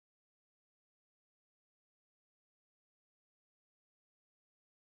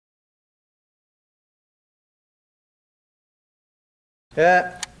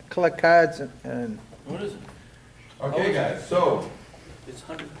Yeah, collect cards and What is it? Okay, guys, so, It's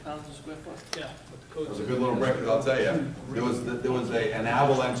 100 pounds a square foot? Yeah, but the that code was a says. good little breakfast, I'll tell you. There was an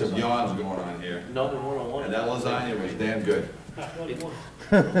avalanche of yawns going on here, No, the 101. and that lasagna was damn good. It's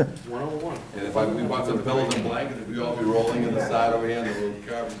 101. And if we bought some pillows and blankets, we'd all be rolling in the side over here, and the little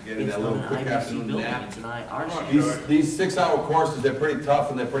carpets getting It's that not little an quick IBC afternoon building, nap. it's an IRC. These 6-hour courses, they're pretty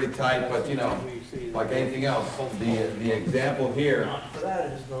tough and they're pretty tight, but you know, like anything else, the example here Not for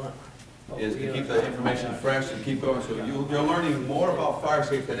that, it is not. is to keep the information fresh and keep going. So you're learning more about fire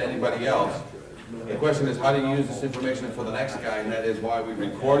escapes than anybody else. The question is, how do you use this information for the next guy? And that is why we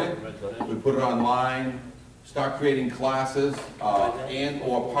record it, we put it online, start creating classes, and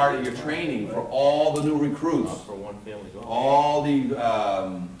or part of your training for all the new recruits. For one family dwelling. All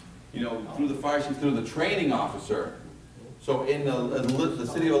the, you know, through the fire chief, through the training officer. So in the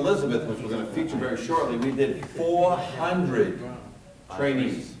city of Elizabeth, which we're going to feature very shortly, we did 400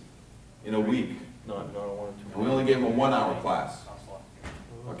 trainees in a week. Not a 1 or 2. And we only gave them a 1-hour class.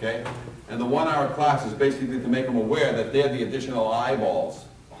 Okay? And the 1-hour class is basically to make them aware that they're the additional eyeballs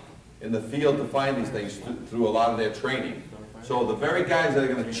in the field to find these things through a lot of their training. So the very guys that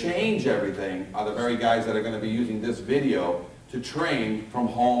are going to change everything are the very guys that are going to be using this video to train from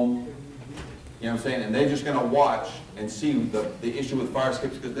home. You know what I'm saying? And they're just going to watch and see the issue with fire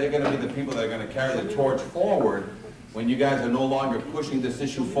escapes, because they're going to be the people that are going to carry the torch forward when you guys are no longer pushing this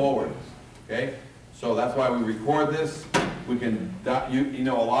issue forward. Okay? So that's why we record this. We can, you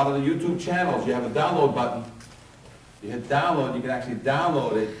know, a lot of the YouTube channels, you have a download button. You hit download, you can actually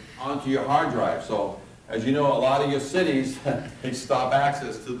download it onto your hard drive. So, as you know, a lot of your cities, they stop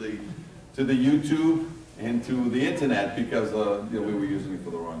access to the YouTube and to the internet because you know, we were using it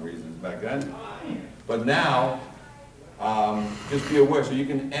for the wrong reasons back then. But now, just be aware, so you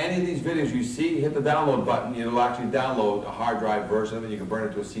can, any of these videos you see, hit the download button, it'll actually download a hard drive version of it, you can burn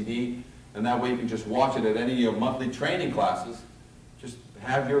it to a CD, and that way you can just watch it at any of your monthly training classes. Just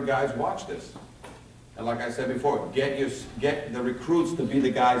have your guys watch this. And like I said before, get the recruits to be the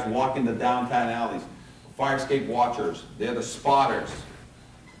guys walking the downtown alleys. Fire escape watchers, they're the spotters.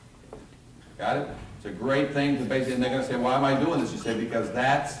 Got it? It's a great thing to basically, and they're going to say, why am I doing this? You say, because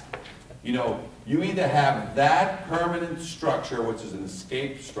that's, you know, you either have that permanent structure, which is an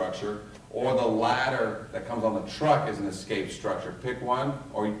escape structure, or the ladder that comes on the truck is an escape structure. Pick one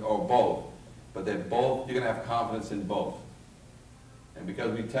or both. But they're both, you're going to have confidence in both. And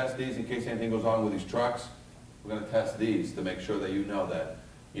because we test these in case anything goes on with these trucks, we're going to test these to make sure that you know that.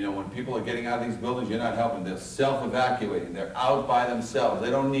 You know, when people are getting out of these buildings, you're not helping. They're self-evacuating. They're out by themselves.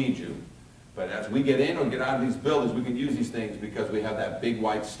 They don't need you. But as we get in or get out of these buildings, we can use these things because we have that big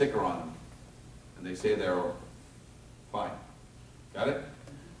white sticker on them. And they say they're fine. Got it?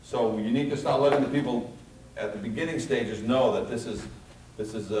 So you need to start letting the people at the beginning stages know that this is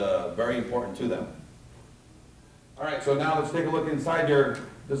very important to them. All right, so now let's take a look inside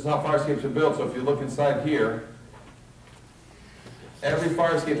this is how fire escapes are built. So if you look inside here, every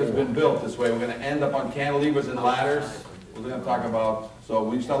fire escape has been built this way. We're going to end up on cantilevers and ladders. We're going to talk about, so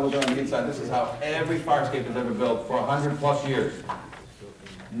when you start looking on the inside, this is how every fire escape is ever built for 100+ years.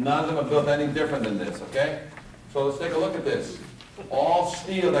 None of them are built any different than this, okay? So let's take a look at this. All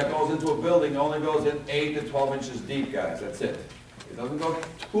steel that goes into a building only goes in 8 to 12 inches deep, guys. That's it. It doesn't go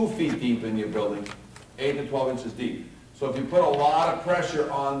 2 feet deep in your building, 8 to 12 inches deep. So if you put a lot of pressure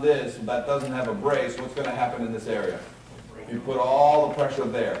on this that doesn't have a brace, what's going to happen in this area? You put all the pressure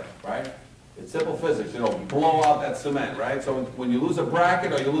there, right? It's simple physics. It'll blow out that cement, right? So when you lose a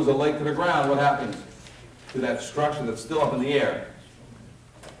bracket or you lose a leg to the ground, what happens to that structure that's still up in the air?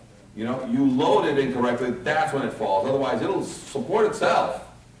 You know, you load it incorrectly, that's when it falls. Otherwise, it'll support itself.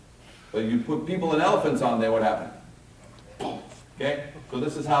 But you put people and elephants on there, what happened? Okay? So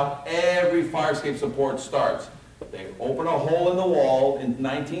this is how every fire escape support starts. They open a hole in the wall in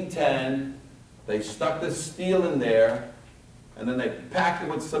 1910. They stuck this steel in there, and then they packed it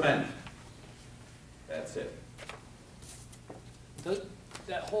with cement. That's it.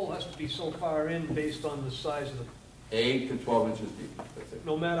 That hole has to be so far in based on the size of the, 8 to 12 inches deep. That's it.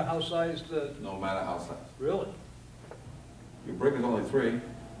 no matter how size the, No matter how size. really? Your brick is only 3.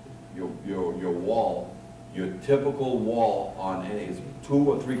 Your wall, your typical wall on any is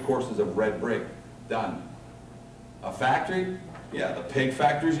 2 or 3 courses of red brick. Done. A factory? Yeah, the pig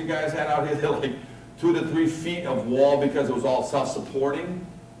factories you guys had out here, they're like 2 to 3 feet of wall because it was all self-supporting.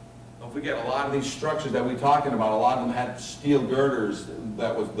 Don't forget, a lot of these structures that we're talking about, a lot of them had steel girders.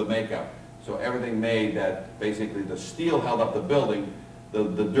 That was the makeup. So everything made that basically the steel held up the building. The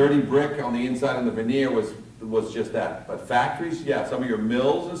dirty brick on the inside and the veneer was just that. But factories, yeah, some of your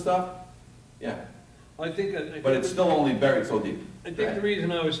mills and stuff, yeah. I think, but it's still only buried so deep. I think the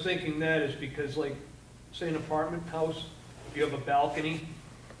reason I was thinking that is because like, say an apartment house, if you have a balcony,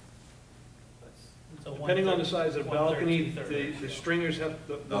 depending on the size of the balcony, the stringers have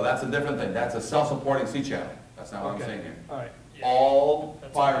to. No, that's a different thing. That's a self-supporting sea channel. That's not what I'm Okay. saying here. All right, All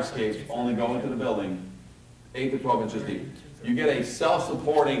That's fire what I'm saying, escapes only go into the building 8 to 12 inches deep. You get a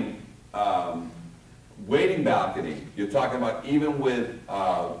self-supporting waiting balcony, you're talking about even with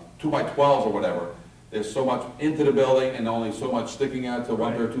 2x12s or whatever, there's so much into the building and only so much sticking out to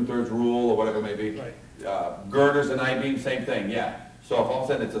 1/3, 2/3 rule or whatever it may be. right. Girders and I-beam, same thing, yeah. So if all of a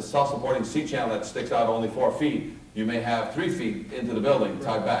sudden it's a self-supporting sea channel that sticks out only 4 feet, you may have 3 feet into the building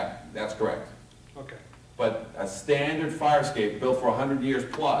tied back. That's correct. Okay. But a standard fire escape built for 100 years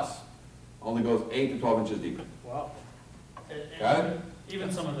plus only goes 8 to 12 inches deep. Wow. Got it?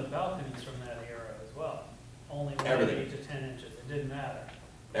 Even some of the balconies from that era as well, only went Everything. 8 to 10 inches, it didn't matter.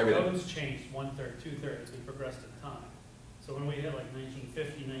 Everything. Codes changed 1/3, 2/3, we progressed in time. So when we hit like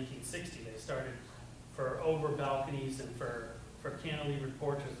 1950, 1960, they started for over balconies and for cantilevered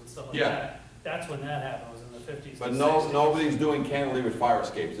porches and stuff like Yeah. that. That's when that happened, was in the 50s But to no, 60s. nobody's doing cantilevered fire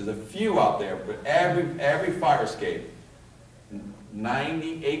escapes. There's a few out there, but every fire escape,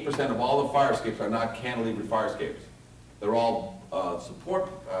 98% of all the fire escapes are not cantilevered fire escapes. They're all support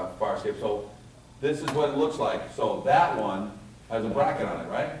fire escapes. So this is what it looks like. So that one has a bracket on it,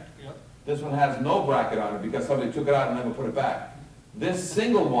 right? Yep. This one has no bracket on it because somebody took it out and never put it back. This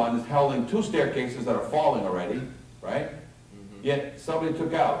single one is holding 2 staircases that are falling already, right? Yet somebody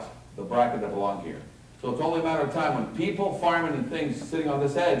took out the bracket that belonged here. So it's only a matter of time when people, firemen and things sitting on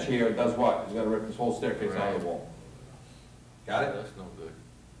this edge here does what? He's gonna rip this whole staircase out of the wall. Got it? That's no good.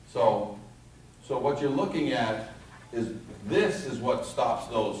 So what you're looking at is, this is what stops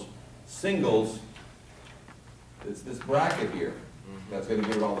those singles. It's this bracket here that's gonna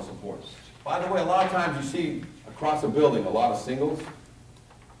give it all the support. By the way, a lot of times you see across a building, a lot of singles,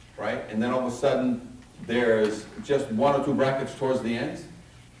 right? And then all of a sudden, there's just 1 or 2 brackets towards the ends.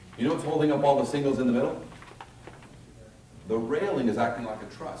 You know what's holding up all the singles in the middle? The railing is acting like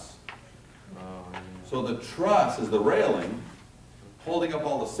a truss. So the truss is the railing, holding up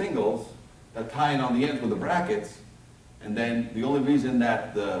all the singles that tie in on the ends with the brackets, and then the only reason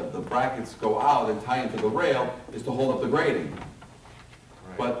that the brackets go out and tie into the rail is to hold up the grating.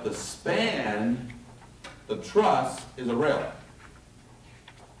 But the span, the truss, is a rail.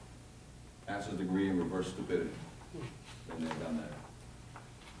 Master's degree in reverse stupidity. Been there, done that.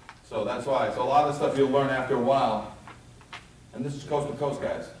 So that's why, so a lot of the stuff you'll learn after a while, and this is coast to coast,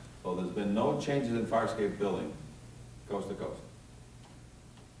 guys. So there's been no changes in fire escape building, coast to coast.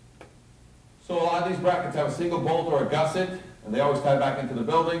 So a lot of these brackets have a single bolt or a gusset, and they always tie back into the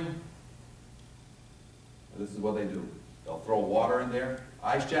building. And this is what they do. They'll throw water in there.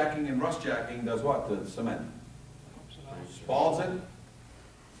 Ice jacking and rust jacking does what to cement? Spalls it.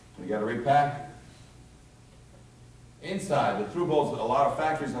 You gotta repack. Inside, the through bolts, a lot of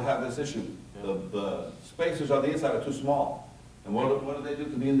factories will have this issue. The spacers on the inside are too small. And what do they do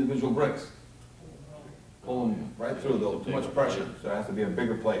to the individual bricks? Pull them right through, though, too much pressure, so it has to be a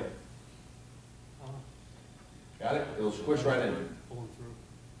bigger plate. Got it? It'll squish right in.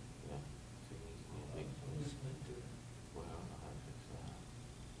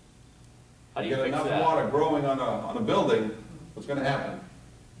 How do You you get fix enough that? water growing on a building, what's gonna happen?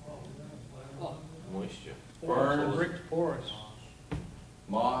 Moisture. Ferns, Brick's porous.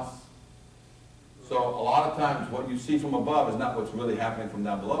 moss. So a lot of times, what you see from above is not what's really happening from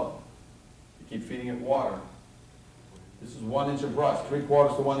down below. You keep feeding it water. This is 1 inch of rust,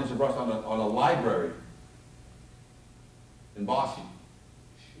 3/4 to 1 inch of rust on a library in Boston.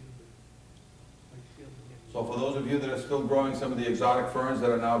 So for those of you that are still growing some of the exotic ferns that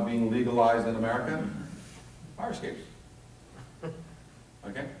are now being legalized in America, fire escapes.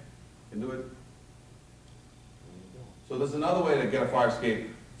 Okay? Can do it. So there's another way to get a fire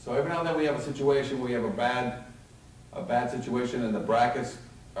escape. So every now and then we have a situation where we have a bad situation and the brackets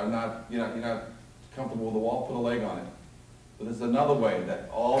are not, you're not comfortable with the wall, put a leg on it. But there's another way that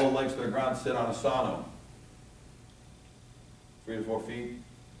all the legs to the ground sit on a sono. 3 to 4 feet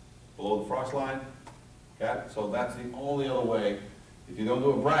below the frost line. Okay? So that's the only other way. If you don't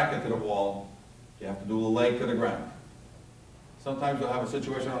do a bracket to the wall, you have to do a leg to the ground. Sometimes you'll have a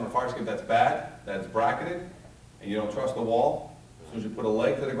situation on a fire escape that's bad, that's bracketed, and you don't trust the wall. As soon as you put a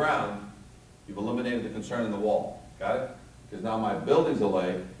leg to the ground, you've eliminated the concern in the wall. Got it? Because now my building's a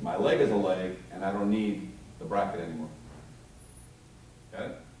leg, my leg is a leg, and I don't need the bracket anymore. Got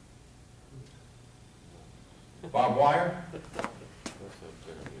it? Barbed wire?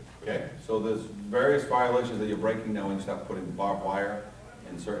 Okay, so there's various violations that you're breaking now when you start putting barbed wire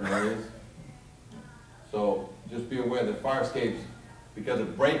in certain areas. So just be aware that fire escapes, because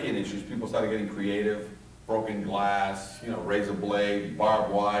of break-in issues, people started getting creative, broken glass, you know, razor blade,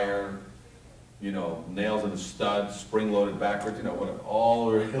 barbed wire, you know, nails in the studs, spring-loaded backwards, you know, whatever,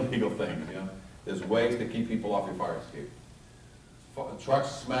 all illegal things, you know. There's ways to keep people off your fire escape.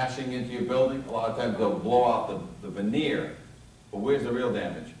 Trucks smashing into your building, a lot of times they'll blow out the veneer, but where's the real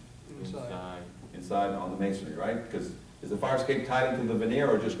damage? Inside. Inside on the masonry, right? Because is the fire escape tied into the veneer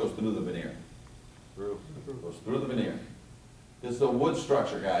or just goes through the veneer? Through. Goes through the veneer. This is a wood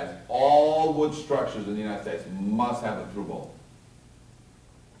structure, guys. All wood structures in the United States must have a through bolt.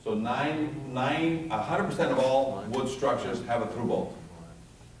 So 100% of all wood structures have a through bolt.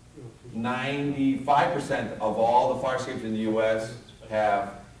 95% of all the fire escapes in the US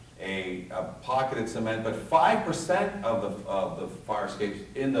have a pocketed cement, but 5% of the fire escapes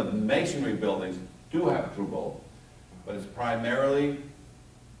in the masonry buildings do have a through bolt. But it's primarily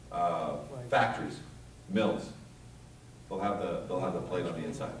factories, mills. They'll have the plate on the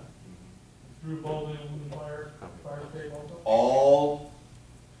inside. Through bolting and fire escape also?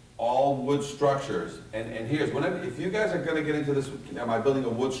 All wood structures, and here's, if you guys are gonna get into this, am I building a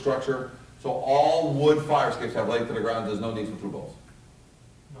wood structure? So all wood fire escapes have laid to the ground, there's no need for through bolts.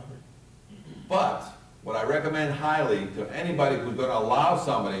 But, what I recommend highly to anybody who's gonna allow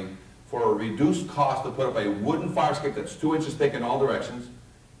somebody for a reduced cost to put up a wooden fire escape that's 2 inches thick in all directions,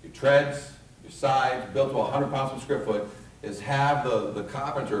 your treads, your sides, built to 100 pounds per square foot, is have the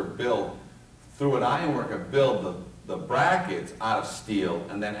carpenter build, through an ironworker, build the brackets out of steel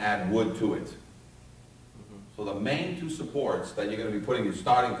and then add wood to it. So the main two supports that you're going to be putting your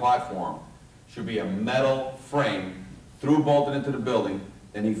starting platform should be a metal frame through bolted into the building,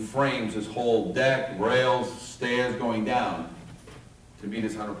 then he frames his whole deck, rails, stairs going down to meet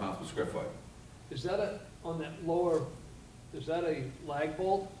his 100 pounds per square foot. Is that on that lower, is that a lag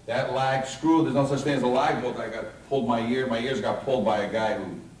bolt? That lag screw, there's no such thing as a lag bolt. I got pulled my ears got pulled by a guy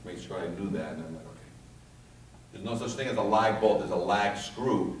who made sure I knew that, and I'm like, okay. There's no such thing as a lag bolt, there's a lag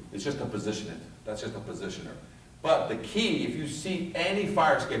screw. It's just to position it. That's just a positioner. But the key, if you see any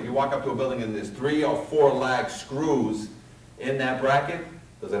fire escape, you walk up to a building and there's 3 or 4 lag screws in that bracket,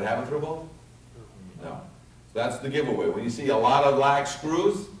 does it have a through bolt? No. So that's the giveaway. When you see a lot of lag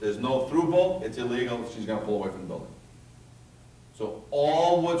screws, there's no through bolt, it's illegal, she's gonna pull away from the building. So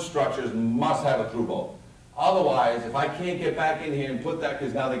all wood structures must have a through bolt. Otherwise, if I can't get back in here and put that,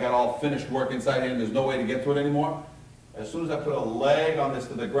 because now they got all finished work inside here and there's no way to get to it anymore, as soon as I put a leg on this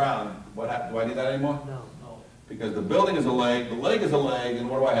to the ground, what happens? Do I need that anymore? No. Because the building is a leg, the leg is a leg, and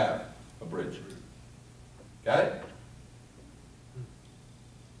what do I have? A bridge. Got it?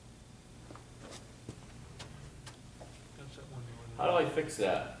 How do I fix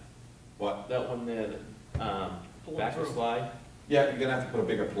that? What? That one there, Pull it backer through. slide? Yeah, you're gonna have to put a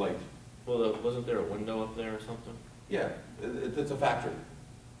bigger plate. Well, wasn't there a window up there or something? Yeah, it's a factory.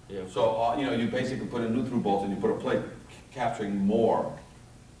 Yeah. So, you know, you basically put a new through bolt and you put a plate capturing more.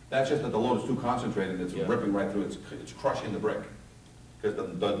 That's just that the load is too concentrated, it's Yeah. ripping right through, it's crushing the brick. Because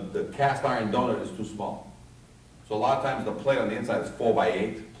the cast iron donut is too small. So a lot of times the plate on the inside is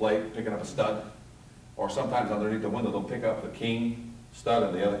 4x8 plate, picking up a stud. Or sometimes underneath the window, they'll pick up the king stud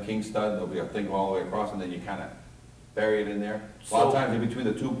and the other king stud, there'll be a thing all the way across, and then you kind of bury it in there. A lot of So- times in between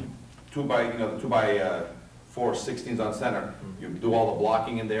the two by 4 16s on center, you do all the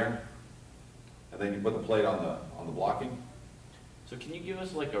blocking in there, and then you put the plate on the blocking. So can you give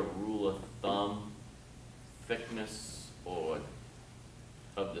us like a rule of thumb, thickness or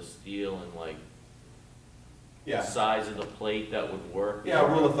of the steel and like the size of the plate that would work? Yeah,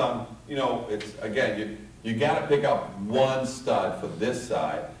 rule of thumb, you know, it's, again, you gotta pick up one stud for this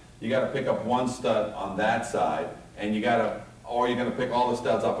side, you gotta pick up one stud on that side, and you're gonna pick all the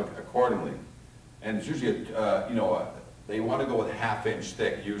studs up accordingly. And it's usually, they wanna go with 1/2 inch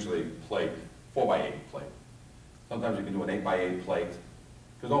thick, usually plate, 4x8 plate. Sometimes you can do an 8x8 plate,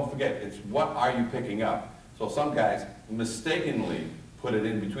 because don't forget, it's what are you picking up? So some guys mistakenly put it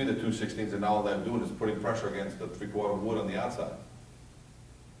in between the 2/16s, and all they're doing is putting pressure against the 3/4 wood on the outside.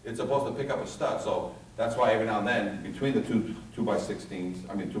 It's supposed to pick up a stud, so that's why every now and then, between the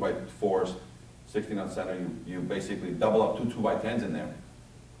 2x4s, 16 on center, you basically double up 2 2x10s in there,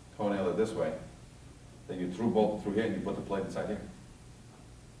 toenail it this way, then you through bolt through here and you put the plate inside here.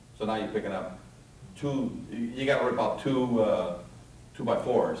 So now you're picking up you gotta rip out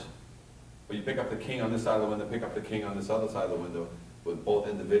 2x4s, but you pick up the king on this side of the window, pick up the king on this other side of the window with both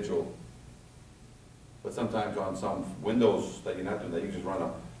individual. But sometimes on some windows that you're not doing that, you just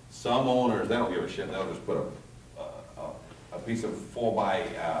run some owners, they don't give a shit, they'll just put a piece of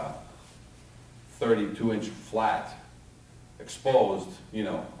 4x32 inch flat exposed,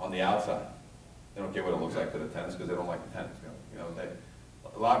 on the outside. They don't care what it looks like to the tenants, because they don't like the tenants,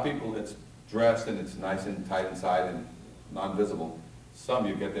 a lot of people, it's dressed and it's nice and tight inside and non-visible. Some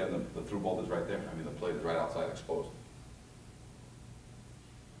you get there and the through bolt is right there, I mean, the plate is right outside exposed.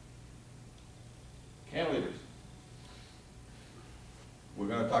 Cantilevers. We're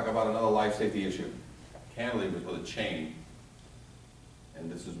gonna talk about another life safety issue. Cantilevers with a chain.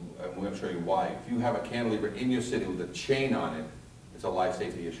 And we're gonna show you why. If you have a cantilever in your city with a chain on it, it's a life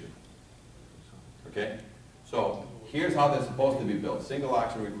safety issue. Okay? So, here's how they're supposed to be built. Single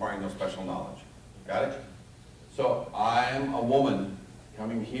action requiring no special knowledge. Got it? So, I'm a woman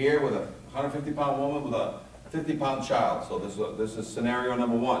coming here with a 150-pound woman with a 50-pound child. So this is scenario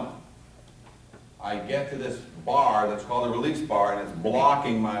number one. I get to this bar that's called a release bar, and it's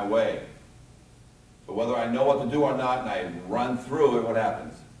blocking my way. So whether I know what to do or not, and I run through it, what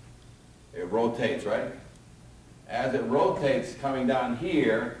happens? It rotates, right? As it rotates, coming down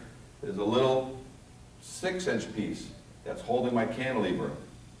here, there's a little 6-inch piece that's holding my cantilever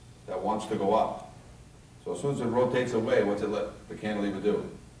that wants to go up. So as soon as it rotates away, what's it let the cantilever do?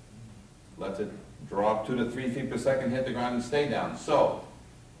 Lets it drop 2 to 3 feet per second, hit the ground, and stay down. So,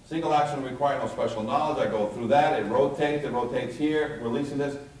 single action require no special knowledge. I go through that, it rotates here, releasing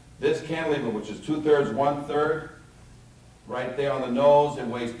this. This cantilever, which is 2/3, 1/3, right there on the nose, it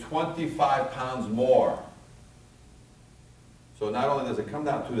weighs 25 pounds more. So not only does it come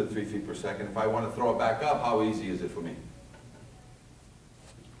down 2 to 3 feet per second, if I want to throw it back up, how easy is it for me?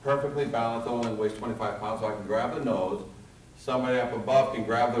 Perfectly balanced, only weighs 25 pounds, so I can grab the nose. Somebody up above can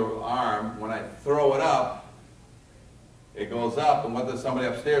grab the arm. When I throw it up, it goes up, and what does somebody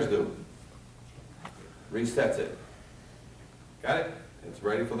upstairs do? Resets it. Got it? It's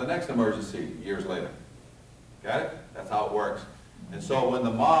ready for the next emergency years later. Got it? That's how it works. And so when the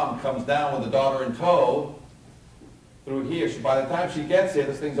mom comes down with the daughter in tow, through here, by the time she gets here,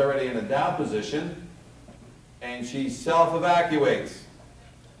 this thing's already in a down position, and she self-evacuates.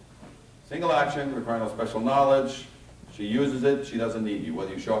 Single action, requiring no special knowledge. She uses it, she doesn't need you.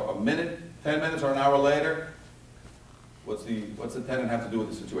 Whether you show up a minute, 10 minutes, or an hour later, what's the tenant have to do with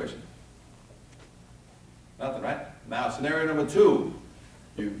the situation? Nothing, right? Now, scenario number two,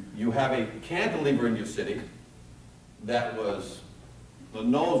 you have a cantilever in your city that the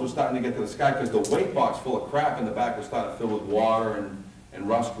nose was starting to get to the sky because the weight box full of crap in the back was starting to fill with water and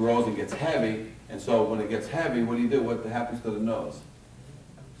rust grows and gets heavy. And so when it gets heavy, what do? What happens to the nose?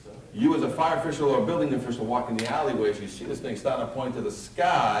 You as a fire official or a building official walk in the alleyway, if you see this thing starting to point to the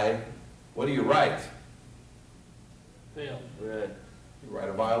sky, what do you write? Fail. Red. You write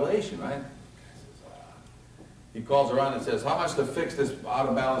a violation, right? He calls around and says, how much to fix this out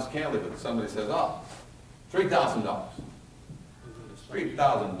of balance cantilever? Somebody says, oh, $3,000.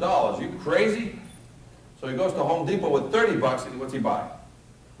 $3,000, you crazy? So he goes to Home Depot with 30 bucks, and what's he buy?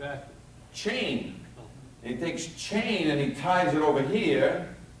 Back. Chain. And he takes chain and he ties it over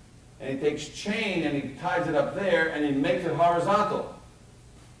here, and he takes chain and he ties it up there, and he makes it horizontal.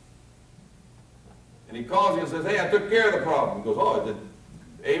 And he calls me and says, hey, I took care of the problem. He goes, oh, is it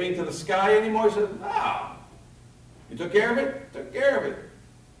aiming to the sky anymore? He says, no. You took care of it? Took care of it.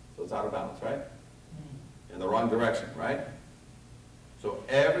 So it's out of balance, right? In the wrong direction, right? So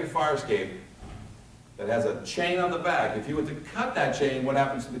every fire escape that has a chain on the back, if you were to cut that chain, what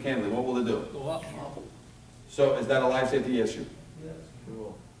happens to the cantilever? What will it do? Go up. So is that a life safety issue? Yes.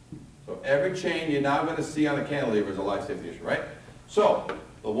 Cool. So every chain you're now going to see on a cantilever is a life safety issue, right? So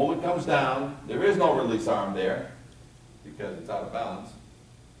the woman comes down, there is no release arm there because it's out of balance.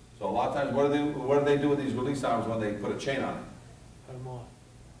 So a lot of times, what do they do with these release arms when they put a chain on it? Cut them off.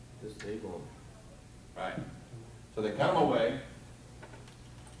 Disable. Right? So they cut them away.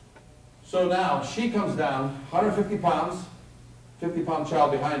 So now she comes down, 150 pounds, 50-pound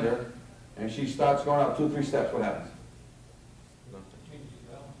child behind her, and she starts going out 2 or 3 steps. What happens?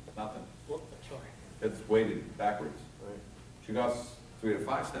 Nothing. Sorry. It's weighted backwards. Right. She goes 3 to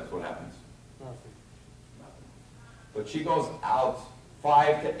 5 steps. What happens? Nothing. Nothing. But she goes out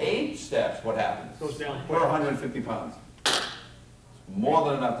 5 to 8 steps. What happens? Goes down. Per 150 pounds. It's more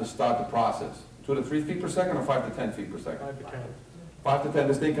than enough to start the process. 2 to 3 feet per second or 5 to 10 feet per second? 5 to 10. 5 to 10,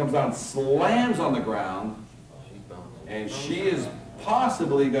 this thing comes down, slams on the ground, She's bouncing. and she is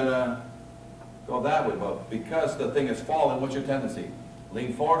possibly gonna go that way, but because the thing is falling, what's your tendency?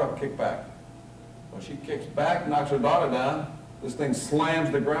 Lean forward or kick back? When she kicks back, knocks her daughter down, this thing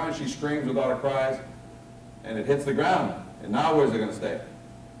slams the ground, she screams, her daughter cries, and it hits the ground. And now where's it gonna stay?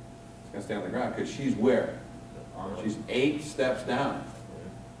 It's gonna stay on the ground, because she's where? She's 8 steps down.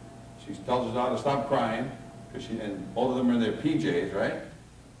 She tells her daughter to stop crying, and both of them are in their PJs, right?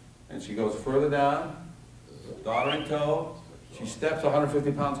 And she goes further down, daughter in tow, She steps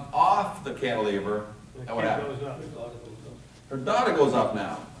 150 pounds off the cantilever, The and what kid happens? goes up. Her daughter goes up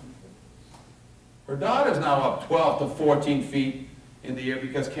now. Her daughter's now up 12 to 14 feet in the air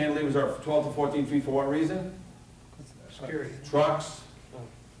because cantilevers are 12 to 14 feet for what reason? Security. Trucks,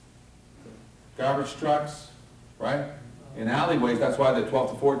 garbage trucks, right? In alleyways, that's why they're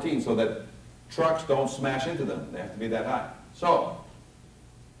 12 to 14, so that trucks don't smash into them. They have to be that high. So,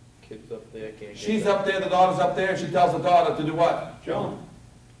 Kids up there can't get she's that. up there, the daughter's up there, and she tells the daughter to do what? Jump.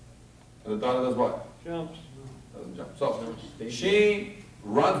 And the daughter does what? Jumps. Doesn't jump. So, she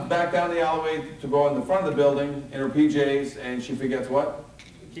runs back down the alleyway to go in the front of the building in her PJs, and she forgets what?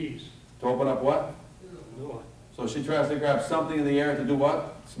 Keys. To open up what? Door. So she tries to grab something in the air to do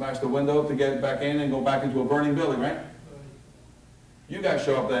what? Smash the window to get back in and go back into a burning building, right? You guys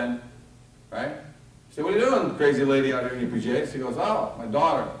show up then, right? You say, what are you doing, crazy lady out here in your PJs? She goes, oh, my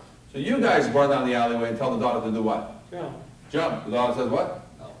daughter. So you guys run down the alleyway and tell the daughter to do what? Jump. Jump. The daughter says what?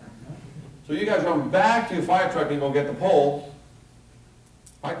 So you guys run back to your fire truck and go get the pole,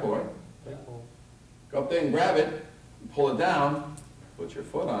 pike pole, right? Go up there and grab it, pull it down, put your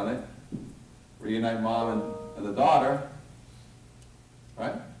foot on it, reunite mom and the daughter,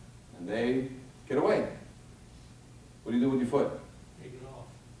 right? And they get away. What do you do with your foot? Take it off.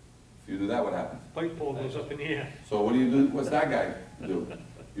 If you do that, what happens? Pipe pole goes up in the air. So what do you do? What's that guy do?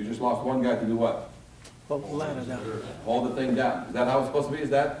 You just lost one guy to do what? Hold the ladder down. Hold the thing down. Is that how it's supposed to be? Is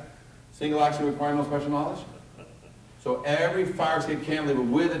that single action requiring no special knowledge? So every fire escape cantilever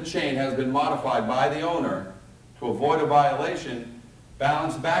with a chain has been modified by the owner to avoid a violation,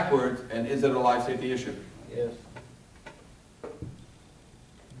 balanced backwards, and is it a life safety issue? Yes.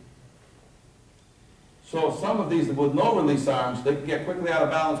 So some of these with no release arms, they can get quickly out of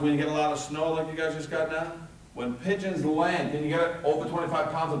balance when you get a lot of snow like you guys just got now. When pigeons land, can you get over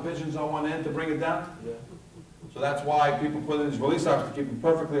 25 pounds of pigeons on one end to bring it down? Yeah. So that's why people put in these release arms to keep them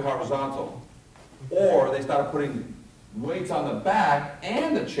perfectly horizontal. Or they started putting weights on the back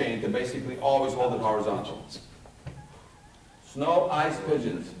and the chain to basically always hold it horizontal. Snow, ice,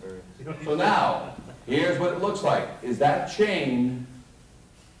 pigeons. So now, here's what it looks like. Is that chain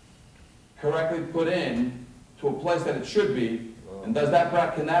correctly put in to a place that it should be? And does that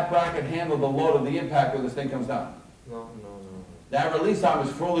can that bracket handle the load of the impact when this thing comes down? No. That release arm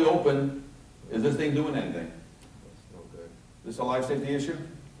is fully open. Is this thing doing anything? That's no good. This a life safety issue?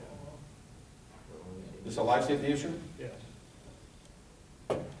 This a life safety issue? Yes.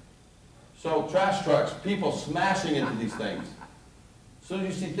 So trash trucks, people smashing into these things. As soon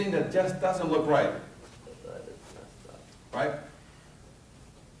as you see things that just doesn't look right, That is messed up. right?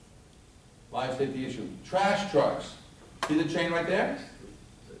 Life safety issue. Trash trucks. See the chain right there?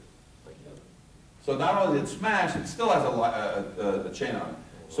 So not only is it smashed, it still has a chain on it.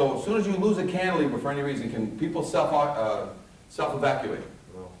 So as soon as you lose a cantilever for any reason, can people self-evacuate?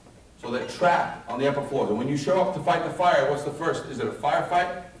 No. So they're trapped on the upper floors. And when you show up to fight the fire, what's the first? Is it a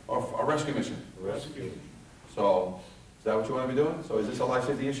firefight or a rescue mission? Rescue. So, is that what you want to be doing? So is this a life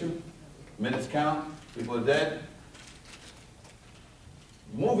safety issue? Minutes count, people are dead.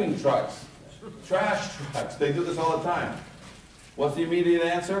 Moving trucks, trash trucks, they do this all the time. What's the immediate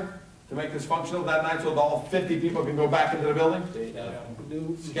answer to make this functional that night so that all 50 people can go back into the building?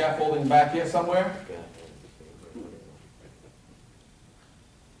 Scaffolding back here somewhere?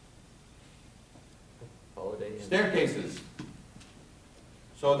 Holiday Inn. Staircases.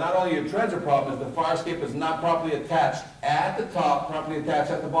 So not only your treads are problems, the fire escape is not properly attached at the top, properly attached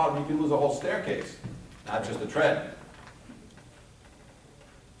at the bottom, you can lose a whole staircase, not just a tread.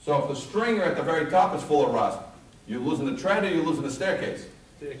 So if the stringer at the very top is full of rust, you're losing the tread or you're losing the staircase?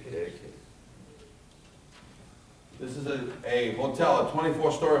 Staircase. This is a hotel, a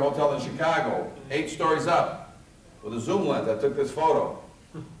 24-story hotel in Chicago, 8 stories up, with a zoom lens. I took this photo.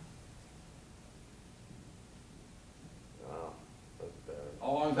 Wow, that's bad.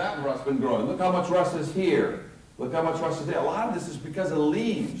 How long has that rust been growing? Look how much rust is here. Look how much rust is there. A lot of this is because of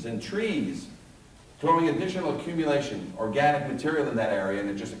leaves and trees throwing additional accumulation, organic material in that area, and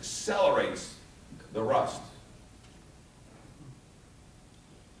it just accelerates the rust.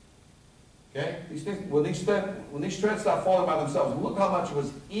 Okay? These things, when these treads start falling by themselves, look how much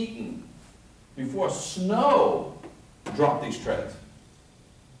was eaten before snow dropped these treads.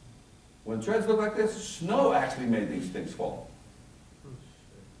 When treads look like this, snow actually made these things fall.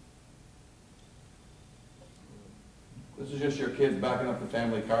 This is just your kids backing up the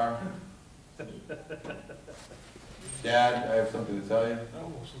family car. Dad, I have something to tell you.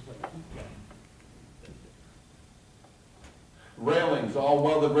 Railings, all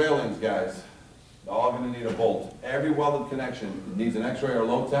welded railings, guys. All gonna need a bolt. Every welded connection needs an x-ray or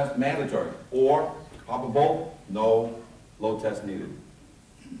load test, mandatory. Or pop a bolt, no load test needed.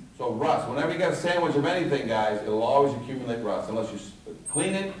 So rust, whenever you got a sandwich of anything, guys, it'll always accumulate rust unless you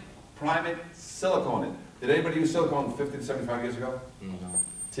clean it, prime it, silicone it. Did anybody use silicone 50 to 75 years ago? No.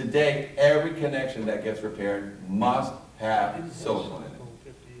 Today, every connection that gets repaired must have silicone in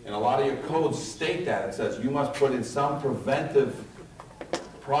it. And a lot of your codes state that. It says you must put in some preventive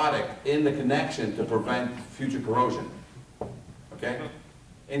product in the connection to prevent future corrosion. Okay?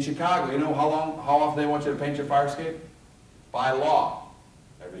 In Chicago, you know how often they want you to paint your fire escape? By law,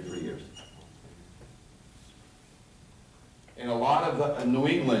 every 3 years. In a lot of in New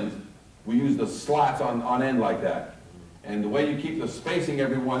England, we use the slats on end like that. And the way you keep the spacing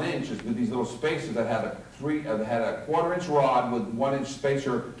every 1 inch is with these little spacers that had a 1/4 inch rod with 1 inch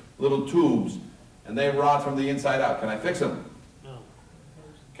spacer, little tubes, and they rot from the inside out. Can I fix them? No.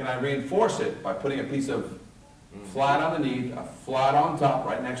 Can I reinforce it by putting a piece of flat underneath, a flat on top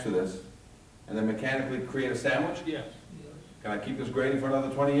right next to this, and then mechanically create a sandwich? Yes. Can I keep this grading for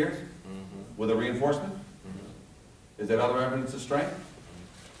another 20 years with a reinforcement? Is that other evidence of strength?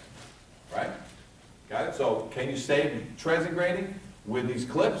 Right? Got it? So can you save treads and grading with these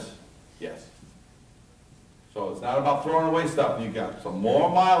clips? Yes. So it's not about throwing away stuff. You got some more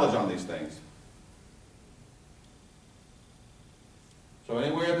mileage on these things. So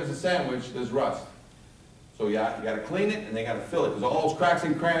anywhere there's a sandwich, there's rust. So you got to clean it and they got to fill it, because all those cracks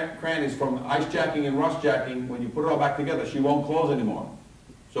and crannies from ice jacking and rust jacking, when you put it all back together, she won't close anymore.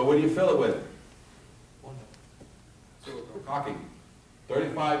 So what do you fill it with? Caulking.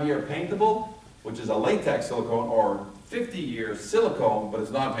 35-year paintable, which is a latex silicone, or 50-year silicone, but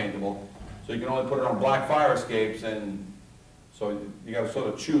it's non-paintable. So you can only put it on black fire escapes, and so you got to sort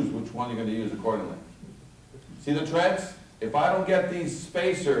of choose which one you're going to use accordingly. See the treads? If I don't get these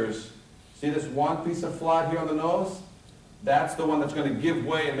spacers, see this one piece of flat here on the nose? That's the one that's going to give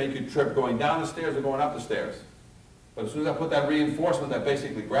way and make you trip going down the stairs or going up the stairs. But as soon as I put that reinforcement that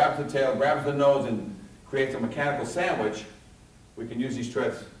basically grabs the tail, grabs the nose, and creates a mechanical sandwich, we can use these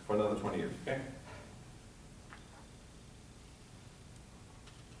treads for another 20 years, okay?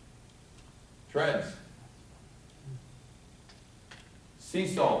 Treads. Sea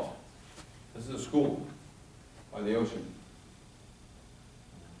salt. This is a school by the ocean.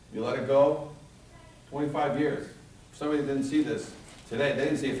 You let it go, 25 years. If somebody didn't see this today, they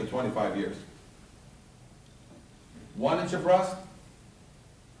didn't see it for 25 years. 1 inch of rust?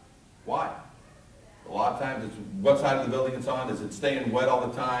 Why? A lot of times it's what side of the building it's on. Is it staying wet all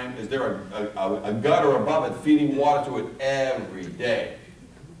the time? Is there a gutter above it feeding water to it every day?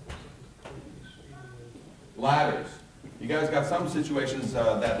 Ladders. You guys got some situations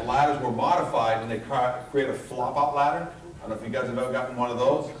that ladders were modified and they create a flop-out ladder. I don't know if you guys have ever gotten one of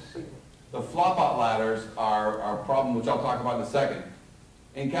those. The flop-out ladders are a problem, which I'll talk about in a second.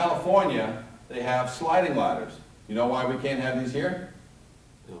 In California, they have sliding ladders. You know why we can't have these here?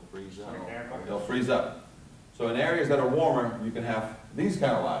 They'll freeze up. They'll freeze up. So in areas that are warmer, you can have these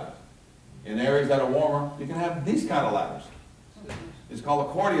kind of ladders. In areas that are warmer, you can have these kind of ladders. It's called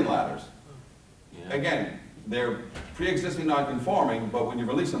accordion ladders. Yeah. Again, they're pre-existing non-conforming, but when you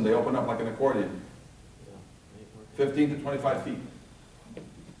release them, they open up like an accordion. 15 to 25 feet.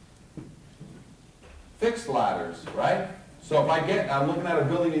 Fixed ladders, right? So if I'm looking at a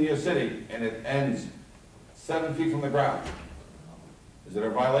building in your city and it ends 7 feet from the ground, is it a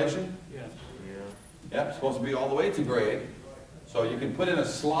violation? Yes. Yep, it's supposed to be all the way to grade. So you can put in a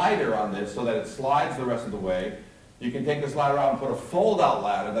slider on this so that it slides the rest of the way. You can take this ladder out and put a fold-out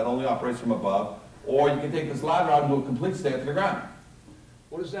ladder that only operates from above, or you can take this ladder out and do a complete stand to the ground.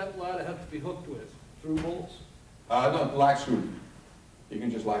 What does that ladder have to be hooked with? Through bolts? No, lag screwed. You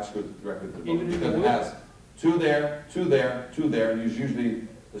can just lag screw it directly to the building. Even in the Because it wood? has two there, two there, two there, and usually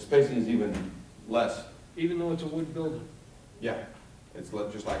the spacing is even less. Even though it's a wood building? Yeah, it's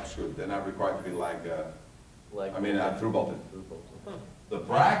just lag screwed. They're not required to be Like through bolted. through bolted. Huh. The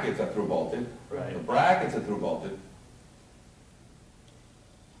brackets are through bolted. Right. The brackets are through bolted.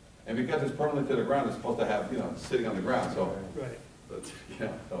 And because it's permanently to the ground, it's supposed to have, it's sitting on the ground, so. Right.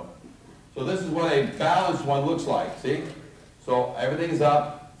 So this is what a balanced one looks like, see? So everything's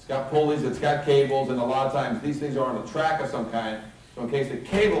up, it's got pulleys, it's got cables, and a lot of times these things are on a track of some kind, so in case the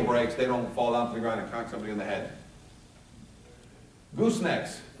cable breaks, they don't fall down to the ground and conk somebody in the head.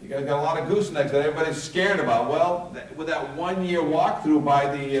 Goosenecks. You guys got a lot of goosenecks that everybody's scared about. Well, with that 1 year walkthrough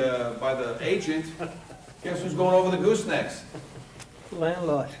by the agent, guess who's going over the goosenecks?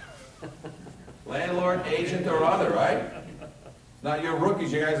 Landlord. Landlord, agent, or other, right? It's not your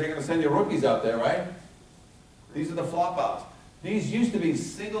rookies. You guys are going to send your rookies out there, right? These are the flop outs. These used to be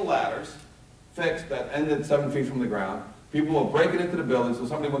single ladders fixed that ended 7 feet from the ground. People were breaking into the building, so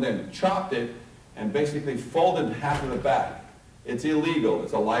somebody went in and chopped it and basically folded half of it back. It's illegal,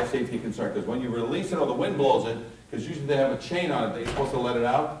 it's a life safety concern, because when you release it or the wind blows it, because usually they have a chain on it, they're supposed to let it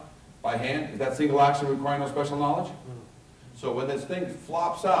out by hand. Is that single action requiring no special knowledge? So when this thing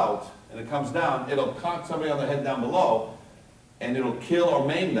flops out and it comes down, it'll conk somebody on the head down below, and it'll kill or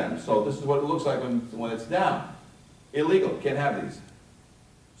maim them. So this is what it looks like when it's down. Illegal, can't have these.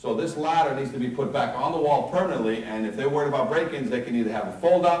 So this ladder needs to be put back on the wall permanently, and if they're worried about break-ins, they can either have a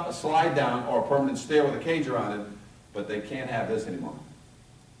fold up, a slide down, or a permanent stair with a cage around it, but they can't have this anymore.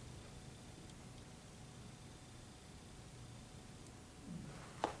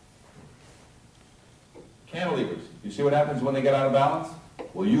 Cantilevers. You see what happens when they get out of balance?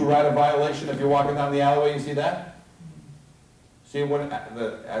 Will you write a violation if you're walking down the alleyway, you see that? See what,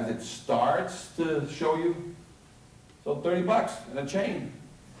 as it starts to show you? So $30 and a chain.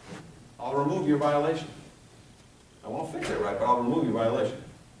 I'll remove your violation. I won't fix it right, but I'll remove your violation.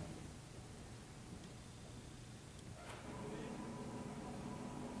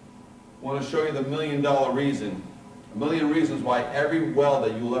 I want to show you the $1 million reason. A million reasons why every well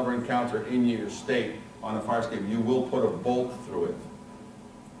that you'll ever encounter in your state on a fire escape, you will put a bolt through it.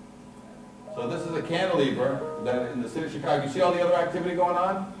 So this is a cantilever that in the city of Chicago, you see all the other activity going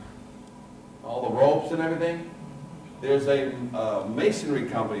on? All the ropes and everything? There's a masonry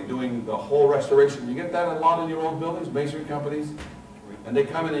company doing the whole restoration. You get that a lot in your old buildings, masonry companies? And they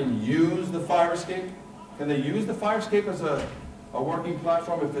come in and use the fire escape? Can they use the fire escape as a working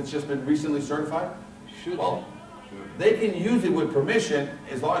platform if it's just been recently certified? Well, they can use it with permission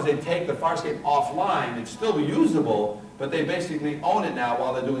as long as they take the fire escape offline. It's still usable, but they basically own it now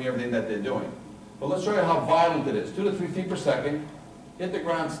while they're doing everything that they're doing. But let's show you how violent it is. 2 to 3 feet per second. Hit the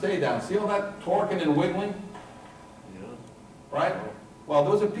ground, stay down. See all that torquing and wiggling? Right? Well,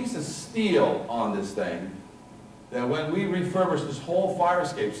 there was a piece of steel on this thing that when we refurbished this whole fire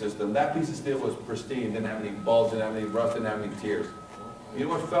escape system, that piece of steel was pristine, didn't have any bulges, didn't have any rust, didn't have any tears. You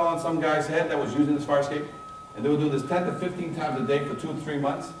know what fell on some guy's head that was using this fire escape? And they were doing this 10 to 15 times a day for 2 to 3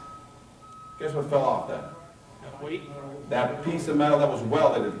 months. Guess what fell off then? That piece of metal that was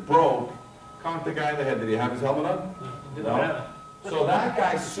welded, it broke, conked the guy in the head. Did he have his helmet on? No. So that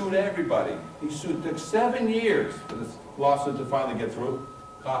guy sued everybody. He sued, took 7 years for this lawsuit to finally get through.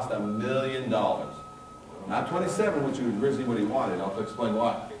 Cost $1 million. Not 27, which was originally what he wanted. I'll explain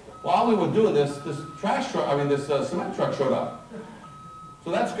why. While we were doing this, this cement truck showed up. So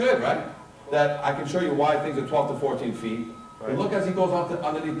that's good, right? That I can show you why things are 12 to 14 feet. But look as he goes on to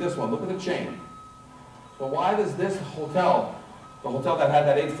underneath this one. Look at the chain. So why does this hotel, the hotel that had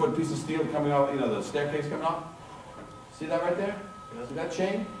that 8-foot piece of steel coming out, you know, the staircase coming out, see that right there? See that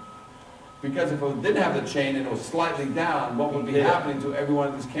chain? Because if it didn't have the chain and it was slightly down, what would be happening to every one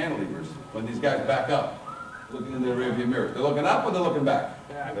of these cantilevers when these guys back up, looking in the rearview mirrors? They're looking up or they're looking back?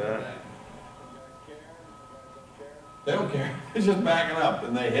 They don't care. It's just backing up.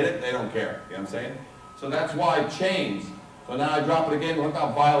 And they hit it, they don't care. You know what I'm saying? So that's why chains. So now I drop it again. Look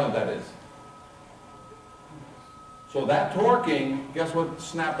how violent that is. So that torquing, guess what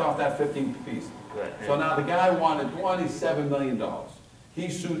snapped off that 15th piece? So now the guy wanted $27 million. He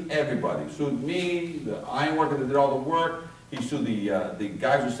sued everybody. He sued me, the iron worker that did all the work. He sued the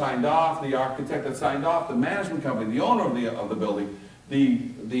guys who signed off, the architect that signed off, the management company, the owner of the building, the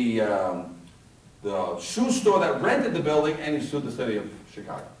shoe store that rented the building, and he sued the city of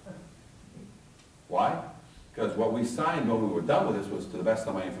Chicago. Why? Because what we signed when we were done with this was to the best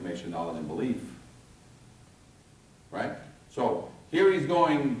of my information, knowledge, and belief. Right? So here he's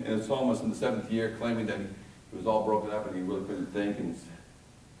going, and it's almost in the 7th year, claiming that he was all broken up and he really couldn't think.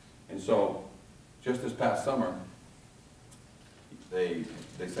 And so just this past summer, they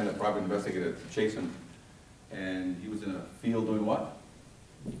sent a private investigator to chase him, and he was in a field doing what?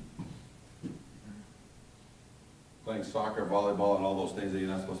 Playing soccer, volleyball, and all those things that you're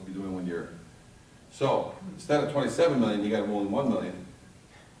not supposed to be doing when you're... So, instead of $27 million, he got him only $1 million.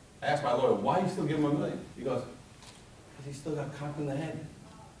 I asked my lawyer, why you still give him $1 million? He goes, because he still got conked in the head.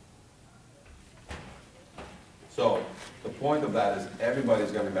 So, the point of that is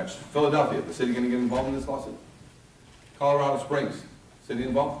everybody's going to be back. Philadelphia, the city going to get involved in this lawsuit? Colorado Springs, city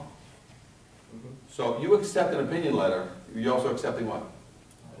involved? So, you accept an opinion letter, you're also accepting what?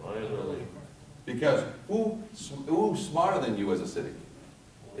 Liability. Because who's smarter than you as a city?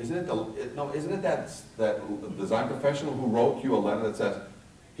 Isn't it that design professional who wrote you a letter that says,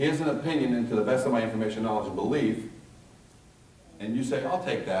 here's an opinion and to the best of my information, knowledge, and belief, and you say, I'll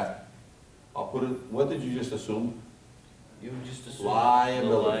take that. I'll put it, what did you just assume? You just assume Liability.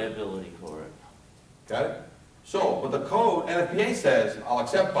 the liability for it. Got it? So, but the code, NFPA says, I'll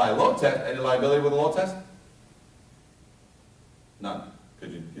accept by load test, any liability with a load test? None.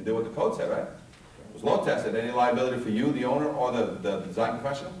 Because you did what the code said, right? It was load tested. Any liability for you, the owner, or the design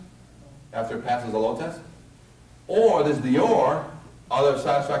professional after it passes a load test? Or there's the or, other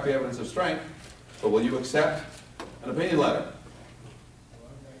satisfactory evidence of strength, but will you accept an opinion letter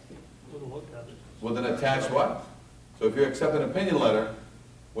with an attached what? So if you accept an opinion letter,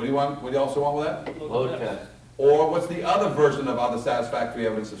 what do you want? What do you also want with that? Load test. Or what's the other version of other satisfactory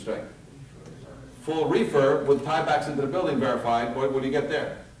evidence of strength? Full refurb with tiebacks into the building verified. What do you get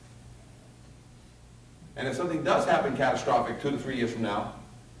there? And if something does happen catastrophic 2 to 3 years from now,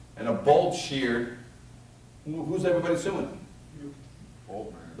 and a bolt sheared, who's everybody suing?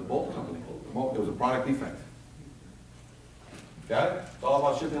 The bolt company. It was a product defect. Got it? It's all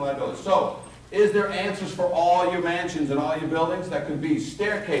about shipping liability. So, is there answers for all your mansions and all your buildings? That could be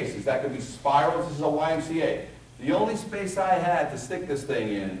staircases, that could be spirals. This is a YMCA. The only space I had to stick this thing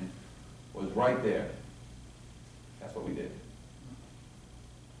in was right there. That's what we did.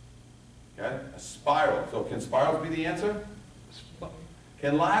 Okay? A spiral. So can spirals be the answer?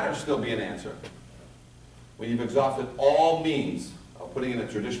 Can ladders still be an answer? When you've exhausted all means of putting in a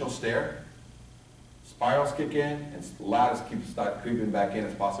traditional stair, spirals kick in and ladders start creeping back in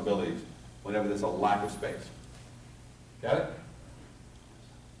as possibilities whenever there's a lack of space. Got it?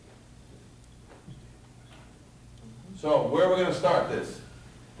 So where are we going to start this?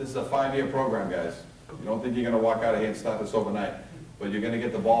 This is a 5-year program, guys. You don't think you're going to walk out of here and start this overnight, but you're going to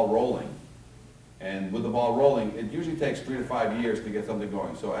get the ball rolling. And with the ball rolling, it usually takes 3 to 5 years to get something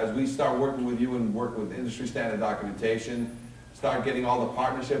going. So as we start working with you and work with industry standard documentation, start getting all the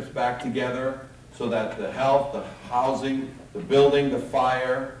partnerships back together so that the health, the housing, the building, the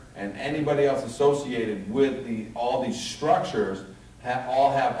fire, and anybody else associated with all these structures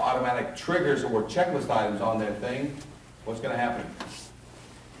all have automatic triggers or checklist items on their thing, what's going to happen?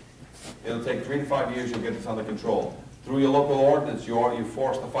 It'll take 3 to 5 years, you'll get this under control. Through your local ordinance, you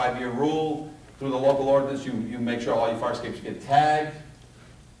force the 5-year rule. Through the local ordinance, you make sure all your fire escapes get tagged.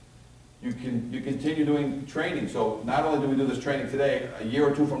 You continue doing training. So not only do we do this training today, a year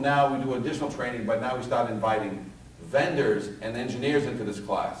or 2 from now, we do additional training, but now we start inviting vendors and engineers into this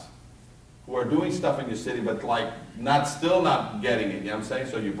class who are doing stuff in your city, but still not getting it, you know what I'm saying?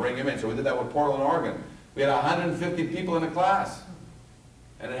 So you bring them in. So we did that with Portland, Oregon. We had 150 people in the class.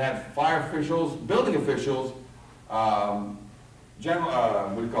 And it had fire officials, building officials,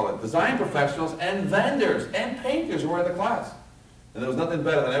 design professionals, and vendors, and painters who were in the class. And there was nothing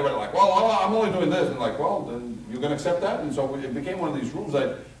better than everybody like, well, I'm only doing this. And like, well, then you're going to accept that? And so it became one of these rules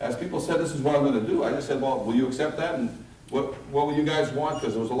that, as people said, this is what I'm going to do, I just said, well, will you accept that? And what will you guys want?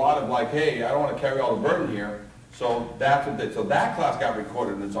 Because there was a lot of like, hey, I don't want to carry all the burden here. So that's what they, so that class got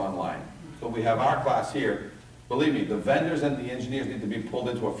recorded and it's online. So we have our class here. Believe me, the vendors and the engineers need to be pulled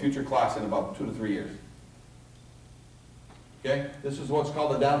into a future class in about 2 to 3 years. Okay? This is what's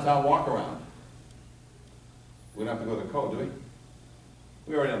called the downtown walk-around. We don't have to go to the code, do we?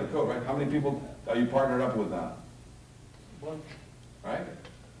 We already have the code, right? How many people are you partnered up with now? 1. Right?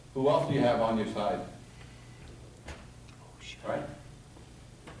 Who else do you have on your side? Right?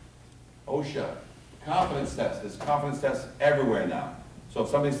 OSHA. Confidence test. There's confidence tests everywhere now. So if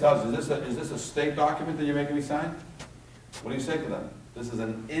somebody tells you, is this a state document that you're making me sign? What do you say to them? This is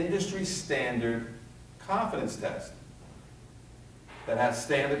an industry standard confidence test that has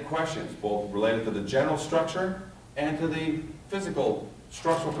standard questions, both related to the general structure and to the physical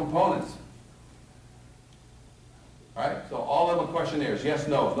structural components. All right? So all of them are questionnaires, yes,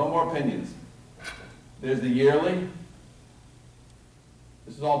 no more opinions. There's the yearly.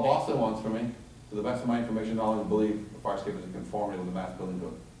 This is all Boston ones for me. To the best of my information, knowledge, believe the fire escape is in conformity with the Mass Building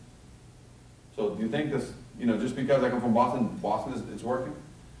Code. So do you think this, just because I come from Boston it's working?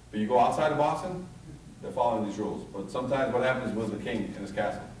 But you go outside of Boston, they're following these rules. But sometimes what happens with the king in his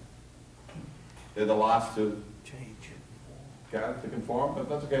castle? They're the last to to conform, but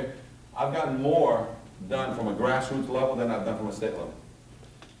that's okay. I've gotten more done from a grassroots level than I've done from a state level.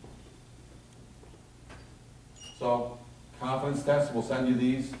 So, confidence tests, we'll send you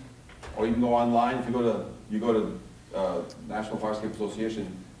these, or you can go online. If you go to National Fire Escape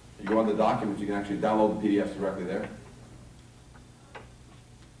Association, you go on the documents, you can actually download the PDFs directly there.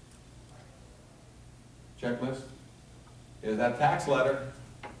 Checklist. Here's that tax letter.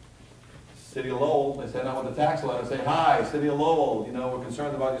 City of Lowell, they send out with the tax letter, say, hi, City of Lowell, we're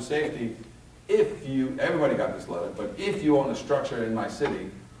concerned about your safety. Everybody got this letter, but if you own a structure in my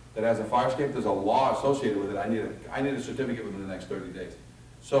city that has a fire escape, there's a law associated with it, I need a certificate within the next 30 days.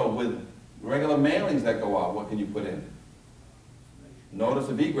 So with regular mailings that go out, what can you put in? Notice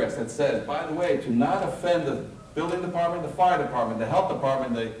of egress that says, by the way, to not offend the building department, the fire department, the health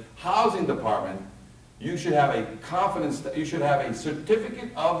department, the housing department, You should have a confidence, you should have a certificate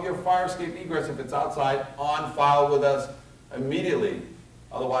of your fire escape egress if it's outside on file with us immediately.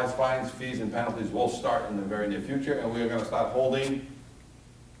 Otherwise, fines, fees, and penalties will start in the very near future, and we are gonna start holding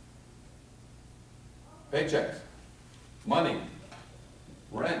paychecks, money,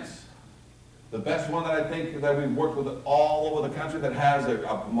 rents. The best one that I think that we've worked with all over the country that has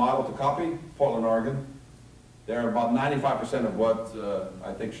a model to copy, Portland, Oregon. They're about 95% of what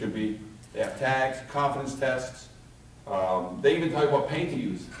I think should be. They have tags, confidence tests. They even tell you what paint to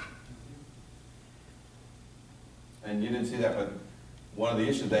use. And you didn't see that, but one of the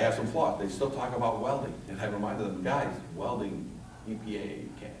issues, they have some flaws. They still talk about welding. And I reminded them, guys, welding, EPA, you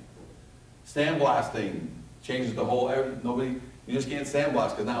can't. Sandblasting changes the whole, nobody, you just can't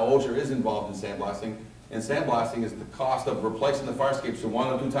sandblast, because now OSHA is involved in sandblasting. And sandblasting is the cost of replacing the fire escapes 1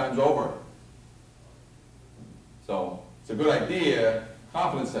 or 2 times over. So, it's a good idea.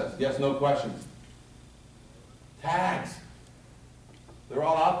 Confidence test, yes, no questions. Tags, they're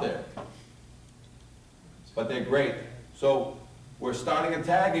all out there. But they're great. So, we're starting a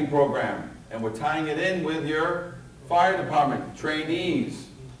tagging program, and we're tying it in with your fire department trainees.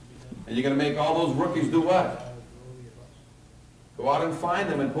 And you're going to make all those rookies do what? Go out and find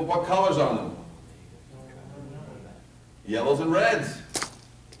them and put what colors on them? Yellows and reds.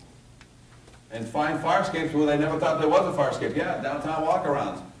 And find fire escapes where they never thought there was a fire escape. Yeah, downtown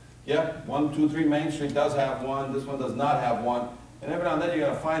walkarounds. Yep, 123 Main Street does have one, this one does not have one. And every now and then you're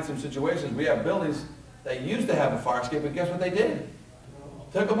going to find some situations. We have buildings that used to have a fire escape, but guess what they did?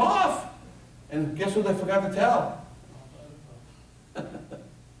 Took them off. And guess what they forgot to tell?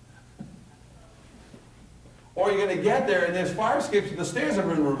 Or you're going to get there and there's fire escapes and the stairs have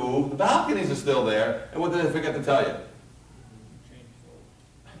been removed, the balconies are still there, and what did they forget to tell you?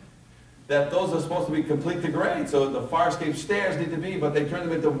 That those are supposed to be complete to grade, so the fire escape stairs need to be, but they turn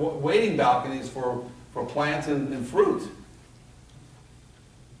them into waiting balconies for plants and fruit.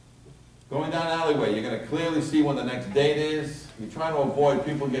 Going down an alleyway, you're going to clearly see when the next date is. You're trying to avoid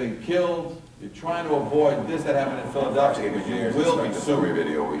people getting killed. You're trying to avoid this that happened in Philadelphia, because you will be sued.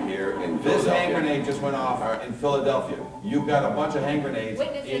 Video over here in This Philadelphia. hand grenade just went off in Philadelphia. You've got a bunch of hand grenades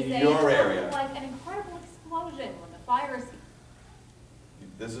Witnesses in say your it area. sounded like an incredible explosion when the fire.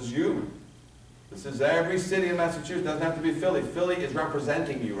 This is you. This is every city in Massachusetts. Doesn't have to be Philly. Philly is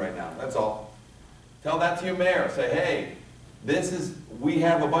representing you right now. That's all. Tell that to your mayor. Say, hey, we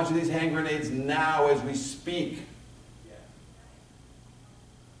have a bunch of these hand grenades now as we speak.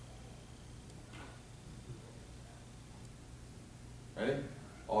 Ready?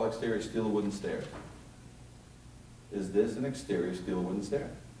 All exterior steel wooden stairs. Is this an exterior steel wooden stair?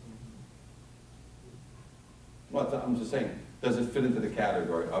 Well, I'm just saying, does it fit into the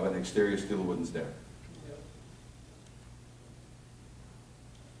category of an exterior steel wooden stair?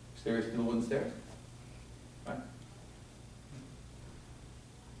 Exterior steel wooden stairs? Right?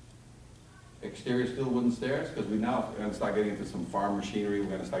 Exterior steel wooden stairs, because we're going to start getting into some farm machinery, we're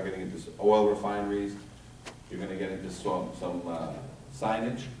going to start getting into some oil refineries, you're going to get into some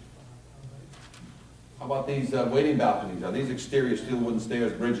signage. How about these waiting balconies? Are these exterior steel wooden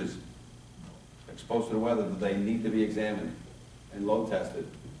stairs, bridges? Exposed to the weather, do they need to be examined and load tested?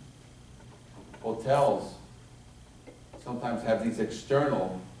 Hotels sometimes have these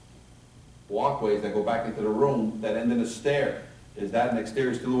external walkways that go back into the room that end in a stair. Is that an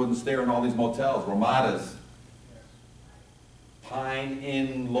exterior steel wooden stair in all these motels? Ramadas, Pine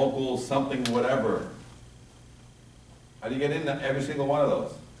Inn, local something, whatever. How do you get in every single one of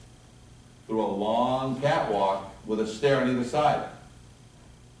those? Through a long catwalk with a stair on either side.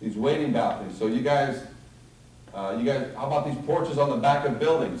 These waiting balconies. So you guys, how about these porches on the back of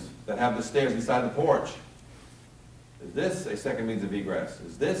buildings that have the stairs inside the porch? Is this a second means of egress?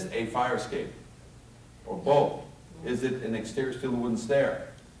 Is this a fire escape? Or both? Is it an exterior steel wooden stair?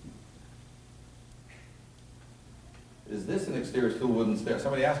 Is this an exterior steel wooden stair?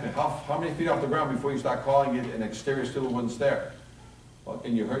 Somebody asked me, how many feet off the ground before you start calling it an exterior steel wooden stair? Well,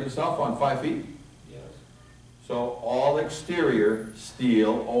 can you hurt yourself on 5 feet? Yes. So all exterior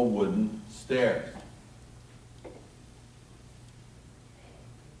steel or wooden stairs.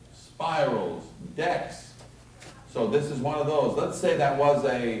 Spirals, decks. So this is one of those. Let's say that was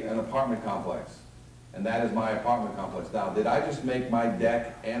an apartment complex, and that is my apartment complex. Now, did I just make my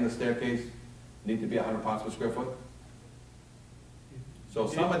deck and the staircase need to be 100 pounds per square foot? So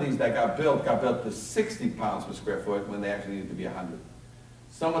some of these that got built to 60 pounds per square foot when they actually needed to be 100.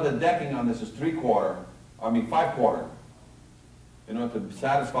 Some of the decking on this is 5/4. In order to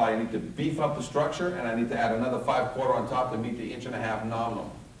satisfy, I need to beef up the structure, and I need to add another 5/4 on top to meet the 1.5 inch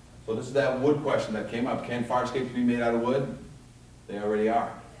nominal. So this is that wood question that came up. Can fire escapes be made out of wood? They already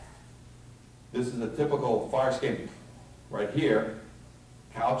are. This is a typical fire escape right here.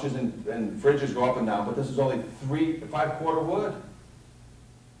 Couches and fridges go up and down, but this is only 5/4 wood.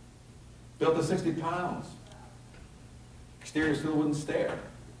 Built to 60 pounds. Exterior still wouldn't stair.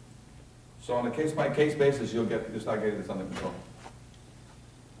 So on a case-by-case basis, you'll start getting this under control.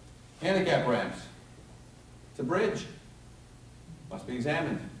 Handicap ramps. It's a bridge. Must be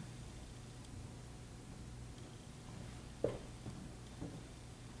examined.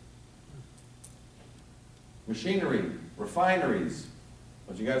 Machinery, refineries.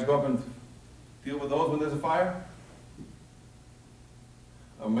 Don't you guys go up and deal with those when there's a fire?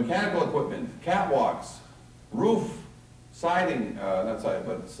 Mechanical equipment, catwalks, roof, siding, not siding,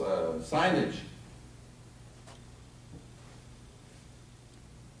 but signage.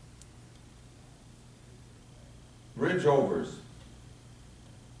 Bridge overs.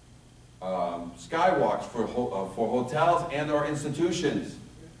 Skywalks for hotels and or institutions.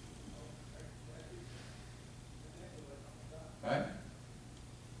 Right?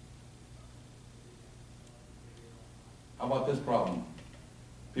 How about this problem?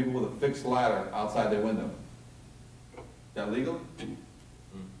 People with a fixed ladder outside their window. Is that legal?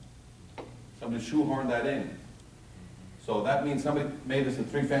 Somebody shoehorned that in. So that means somebody made this a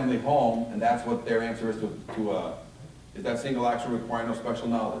 3-family home, and that's what their answer is is that single action requiring no special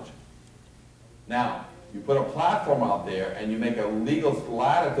knowledge. Now, you put a platform out there and you make a legal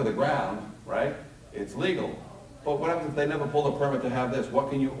ladder to the ground, right? It's legal. But what happens if they never pulled a permit to have this? What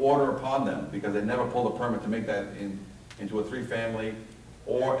can you order upon them? Because they never pulled a permit to make that into a 3-family,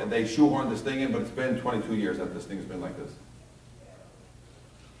 or they shoehorned this thing in, but it's been 22 years that this thing's been like this.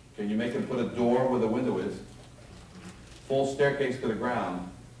 Can you make them put a door where the window is? Full staircase to the ground,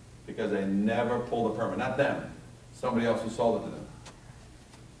 because they never pulled a permit. Not them, somebody else who sold it to them.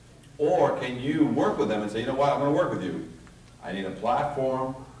 Or can you work with them and say, you know what, I'm going to work with you. I need a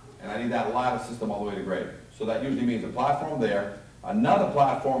platform, and I need that ladder system all the way to grade. So that usually means a platform there, another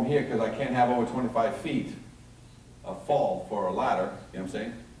platform here, because I can't have over 25 feet of fall for a ladder, you know what I'm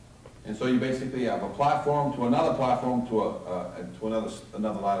saying? And so you basically have a platform to another platform to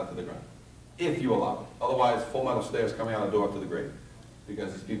another ladder to the ground, if you allow it. Otherwise, full metal stairs coming out the door to the grade,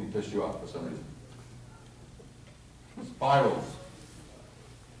 because these people pissed you off for some reason. Spirals.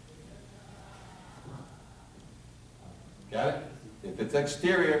 Got it? If it's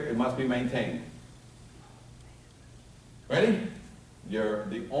exterior, it must be maintained. Ready? You're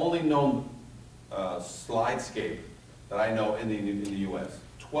the only known slidescape that I know in the U.S.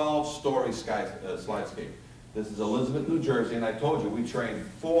 12-story slidescape. This is Elizabeth, New Jersey, and I told you we trained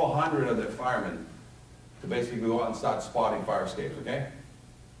 400 of their firemen to basically go out and start spotting fire escapes, okay?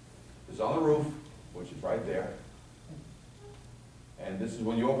 It's on the roof, which is right there. And this is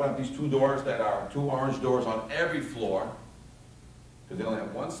when you open up these 2 doors that are 2 orange doors on every floor, because they only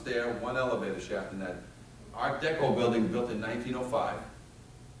have 1 stair, 1 elevator shaft in that Art Deco building built in 1905.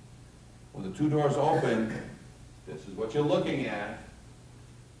 When the 2 doors open, this is what you're looking at.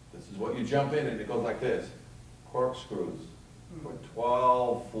 This is what you jump in, and it goes like this. Corkscrews for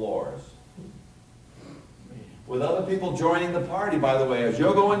 12 floors. With other people joining the party, by the way, as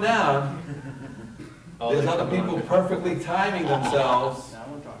you're going down, there's other people perfectly timing themselves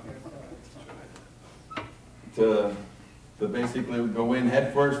to basically go in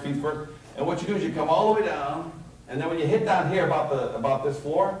head first, feet first. And what you do is you come all the way down, and then when you hit down here about this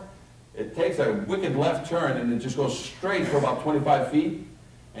floor, it takes a wicked left turn, and it just goes straight for about 25 feet,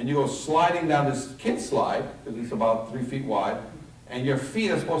 and you go sliding down this kid slide, because it's about 3 feet wide, and your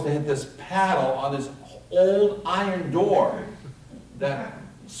feet are supposed to hit this paddle on this old iron door that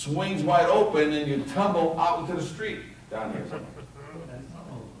swings wide open, and you tumble out into the street down here.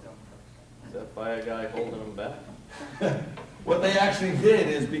 Is that fire guy holding him back? What they actually did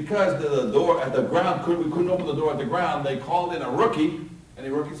is, because the door at the ground, we couldn't open the door at the ground, they called in a rookie. Any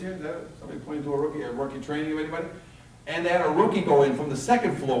rookies here? Is that somebody pointing to a rookie training of anybody? And they had a rookie go in from the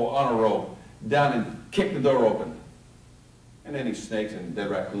 2nd floor on a rope down and kick the door open. And any snakes and dead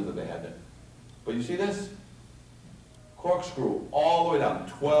raccoons that they had there. But you see this? Corkscrew all the way down,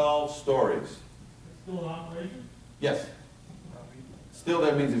 12 stories. Still in operation? Yes. Still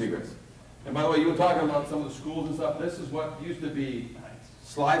there means of egress. And by the way, you were talking about some of the schools and stuff. This is what used to be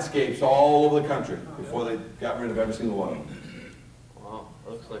slidescapes all over the country before they got rid of every single one of them. Wow,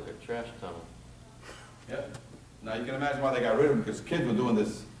 looks like a trash tunnel. Yep. Now you can imagine why they got rid of them, because kids were doing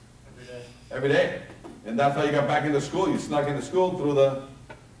this Every day. every day. And that's how you got back into school. You snuck into school through the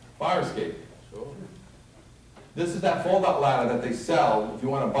fire escape. Sure. This is that fold-out ladder that they sell if you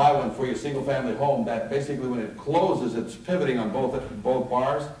want to buy one for your single-family home, that basically when it closes, it's pivoting on both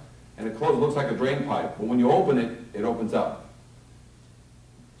bars, and it closes, looks like a drain pipe. But when you open it, it opens up.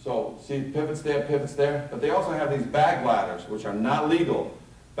 So, see pivots there, but they also have these bag ladders, which are not legal.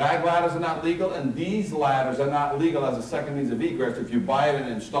 Bag ladders are not legal, and these ladders are not legal as a second means of egress if you buy it and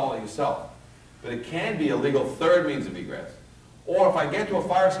install it yourself. But it can be a legal third means of egress. Or if I get to a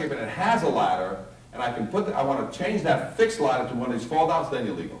fire escape and it has a ladder, and I want to change that fixed ladder to one of these fall downs, then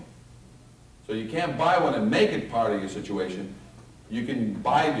you're legal. So you can't buy one and make it part of your situation. You can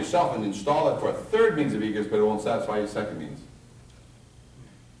buy it yourself and install it for a third means of egress, but it won't satisfy your second means.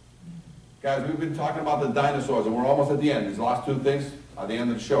 Guys, we've been talking about the dinosaurs, and we're almost at the end. These last two things are the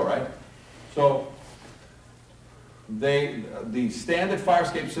end of the show, right? So, the standard fire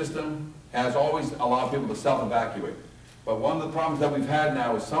escape system has always allowed people to self-evacuate. But one of the problems that we've had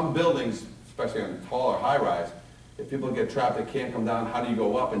now is some buildings, especially on taller high-rise, if people get trapped, they can't come down, how do you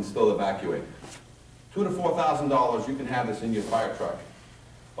go up and still evacuate? $2,000 to $4,000, you can have this in your fire truck.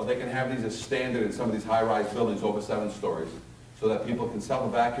 Or they can have these as standard in some of these high-rise buildings over 7 stories, so that people can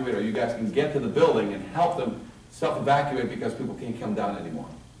self-evacuate, or you guys can get to the building and help them self-evacuate because people can't come down anymore.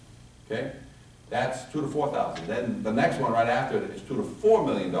 Okay? That's $2,000 to $4,000. Then the next one right after it is $2 to $4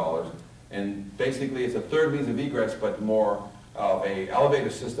 million, and basically it's a third means of egress, but more of a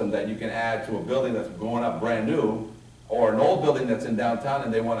elevator system that you can add to a building that's going up brand new, or an old building that's in downtown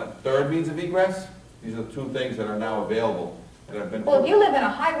and they want a third means of egress. These are the two things that are now available that have been. Well, if you live in a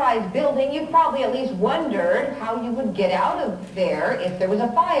high-rise building, you probably at least wondered how you would get out of there if there was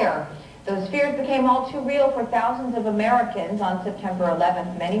a fire. Those fears became all too real for thousands of Americans on September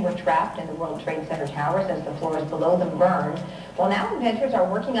 11th. Many were trapped in the World Trade Center towers as the floors below them burned. Well, now inventors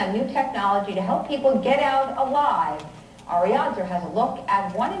are working on new technology to help people get out alive. Ari Odzer has a look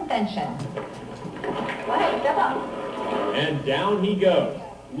at one invention. Go ahead, step up. And down he goes.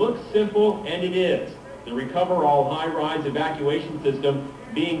 Looks simple, and it is. The Recover-All high-rise evacuation system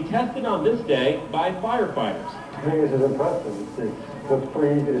being tested on this day by firefighters. I think this is impressive. It looks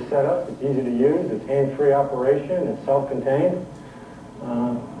pretty easy to set up. It's easy to use. It's hands-free operation. It's self-contained.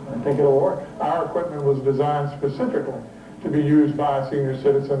 I think it'll work. Our equipment was designed specifically to be used by senior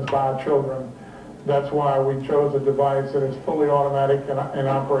citizens, by children. That's why we chose a device that is fully automatic in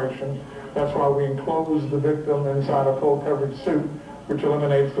operation. That's why we enclose the victim inside a full coverage suit, which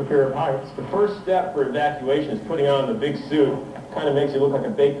eliminates the fear of heights. The first step for evacuation is putting on the big suit. Kind of makes you look like a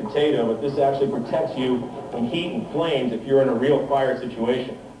baked potato, but this actually protects you from heat and flames if you're in a real fire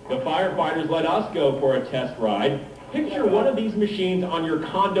situation. The firefighters let us go for a test ride. Picture one of these machines on your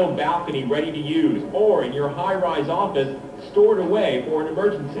condo balcony ready to use, or in your high-rise office stored away for an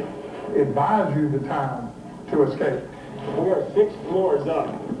emergency. It buys you the time to escape. We are 6 floors up.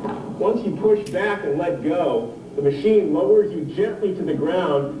 Once you push back and let go, the machine lowers you gently to the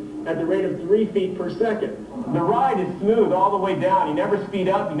ground at the rate of 3 feet per second. The ride is smooth all the way down. You never speed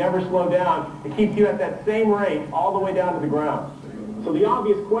up, you never slow down. It keeps you at that same rate all the way down to the ground. So the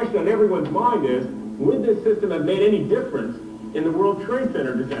obvious question on everyone's mind is, would this system have made any difference in the World Trade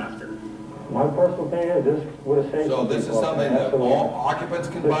Center disaster? My personal opinion is this would have saved. So this is people. something that Absolutely. all occupants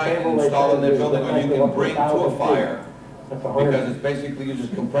can The buy and cable they install in their said building, is or you can effective bring to up to a 1,000 fire. feet. That's 100. Because it's basically uses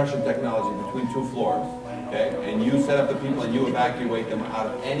compression technology between 2 floors, okay? And you set up the people and you evacuate them out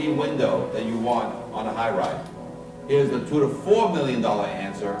of any window that you want on a high rise. Here's the $2 to $4 million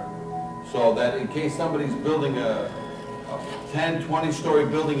answer, so that in case somebody's building a 10, 20-story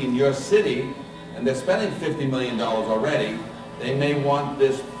building in your city, and they're spending $50 million already, they may want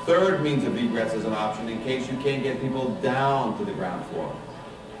this third means of egress as an option in case you can't get people down to the ground floor.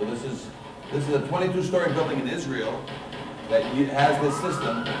 So this is a 22-story building in Israel that has this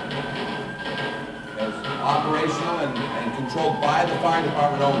system that's operational and controlled by the fire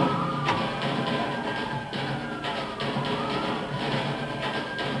department only.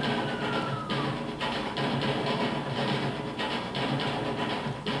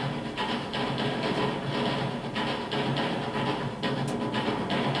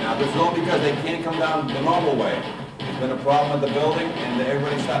 Now this is only because they can't come down the normal way. There's been a problem with the building and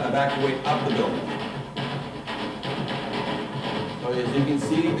everybody's starting to evacuate up the building. So as you can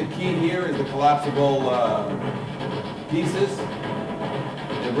see, the key here is the collapsible pieces.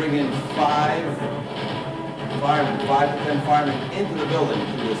 They bring in 5 firemen, 5 to 10 firemen into the building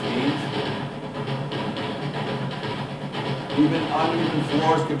through this means. Even uneven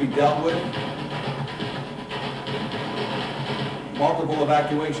floors can be dealt with. Multiple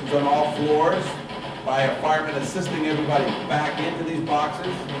evacuations on all floors by a fireman assisting everybody back into these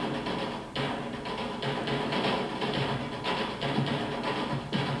boxes.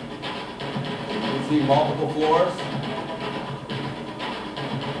 See multiple floors,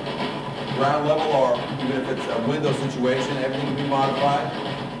 ground level, or even if it's a window situation, everything can be modified.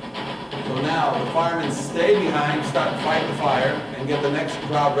 So now the firemen stay behind, start to fight the fire, and get the next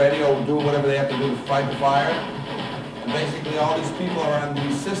crowd ready, or do whatever they have to do to fight the fire. And basically all these people are on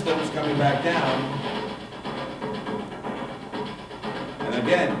these systems coming back down. And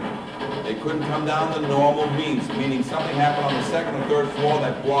again, they couldn't come down the normal means, meaning something happened on the second or third floor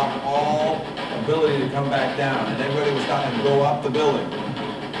that blocked all ability to come back down, and everybody was starting to go up the building.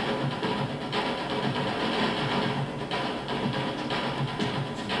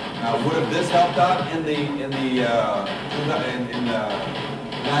 Now, would have this helped out in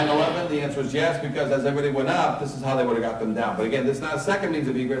 9/11? The answer is yes, because as everybody went up, this is how they would have got them down. But again, this is not a second means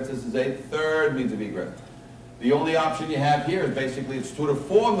of egress, this is a third means of egress. The only option you have here is basically it's $2 to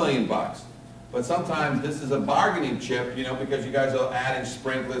 $4 million bucks. But sometimes this is a bargaining chip, you know, because you guys are adding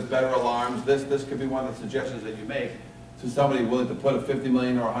sprinklers, better alarms. This could be one of the suggestions that you make to somebody willing to put a $50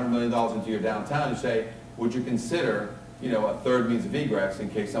 million or $100 million into your downtown. You say, would you consider, you know, a third means of egress in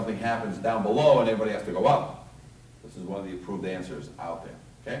case something happens down below and everybody has to go up? This is one of the approved answers out there,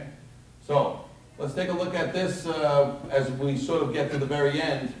 okay? So, let's take a look at this as we sort of get to the very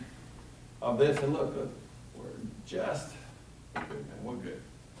end of this. And look, we're just good, man, we're good.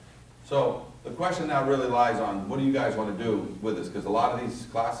 So, the question now really lies on what do you guys want to do with this? Because a lot of these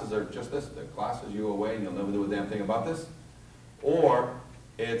classes are just this. They're classes you go away and you'll never do a damn thing about this. Or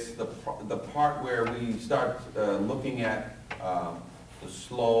it's the part where we start looking at the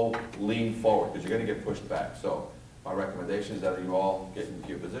slow lean forward, because you're going to get pushed back. So my recommendation is that you all get into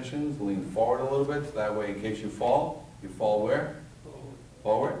your positions, lean forward a little bit, so that way in case you fall where?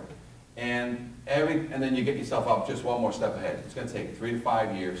 Forward. And then you get yourself up just one more step ahead. It's going to take 3 to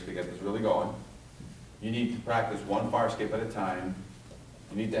 5 years to get this really going. You need to practice one fire escape at a time.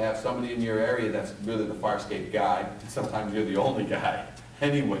 You need to have somebody in your area that's really the fire escape guy. Sometimes you're the only guy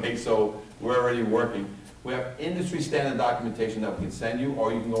anyway, so we're already working. We have industry standard documentation that we can send you,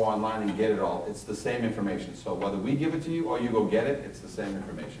 or you can go online and get it all. It's the same information. So whether we give it to you or you go get it, it's the same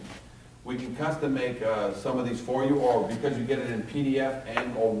information. We can custom make some of these for you, or because you get it in PDF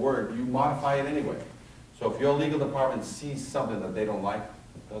and or Word, you modify it anyway. So if your legal department sees something that they don't like,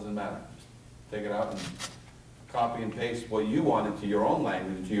 it doesn't matter. Just take it out and copy and paste what you want into your own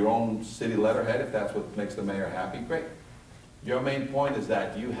language, into your own city letterhead, if that's what makes the mayor happy, great. Your main point is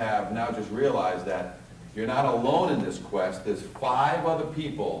that you have now just realized that you're not alone in this quest. There's 5 other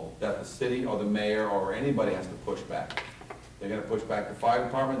people that the city or the mayor or anybody has to push back. They're going to push back the fire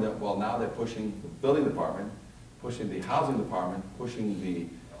department. Well, now they're pushing the building department, pushing the housing department, pushing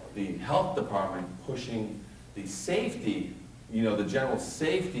the health department, pushing the safety, you know, the general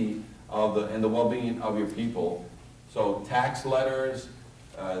safety of and the well-being of your people. So tax letters,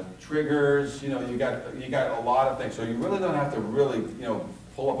 triggers, you know, you got a lot of things. So you really don't have to really, you know,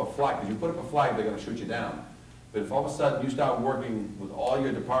 pull up a flag, because you put up a flag, they're going to shoot you down. But if all of a sudden you start working with all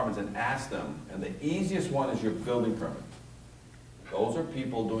your departments and ask them, and the easiest one is your building permit. Those are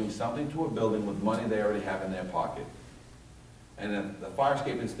people doing something to a building with money they already have in their pocket. And if the fire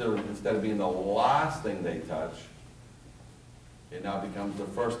escape, instead of being the last thing they touch, it now becomes the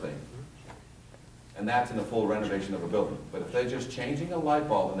first thing. And that's in the full renovation of a building. But if they're just changing a light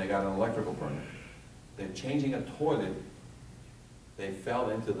bulb and they got an electrical permit, they're changing a toilet, they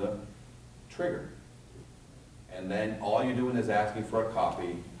fell into the trigger. And then all you're doing is asking for a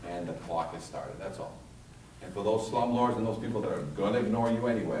copy and the clock is started, that's all. And for those slumlords and those people that are going to ignore you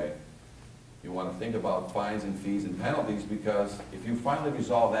anyway, you want to think about fines and fees and penalties, because if you finally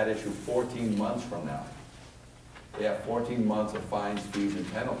resolve that issue 14 months from now, they have 14 months of fines, fees,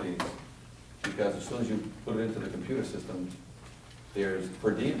 and penalties, because as soon as you put it into the computer system, there's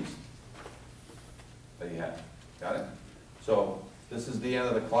per diems that you have. Got it? So this is the end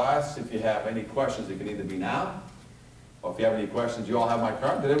of the class. If you have any questions, it can either be now, or if you have any questions, you all have my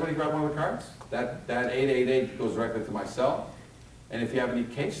card. Did everybody grab one of the cards? That 888 goes directly to myself. And if you have any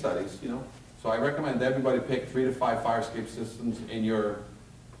case studies, you know, so I recommend everybody pick 3 to 5 fire escape systems in your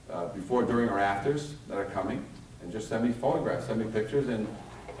before, during, or afters that are coming, and just send me photographs, send me pictures, and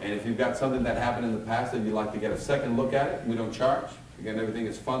if you've got something that happened in the past that you'd like to get a second look at it, we don't charge. Again, everything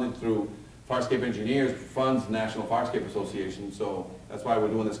is funded through Fire Escape Engineers funds National Fire Escape Association, so that's why we're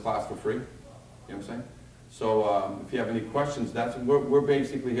doing this class for free. You know what I'm saying? So if you have any questions, we're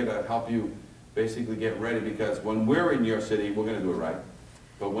basically here to help you basically get ready, because when we're in your city, we're going to do it right.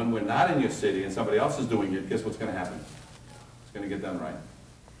 But when we're not in your city and somebody else is doing it, guess what's going to happen? It's going to get done right.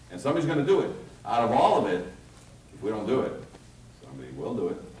 And somebody's going to do it. Out of all of it, if we don't do it, somebody will do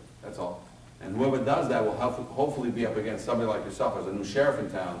it. That's all. And whoever does that will hopefully be up against somebody like yourself as a new sheriff in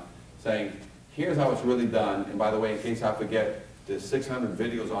town, saying, here's how it's really done. And by the way, in case I forget, there's 600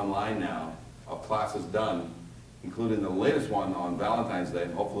 videos online now of classes done including the latest one on Valentine's Day,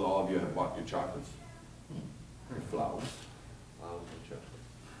 and hopefully all of you have bought your chocolates, your flowers.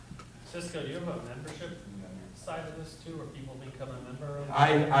 Cisco, do you have a membership side of this too, where people become a member of?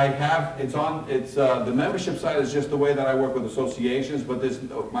 I have, the membership side is just the way that I work with associations,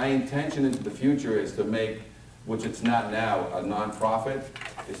 but my intention into the future is to make, which it's not now, a nonprofit,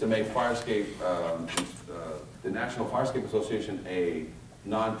 is to make Farescape, the National Farescape Association, a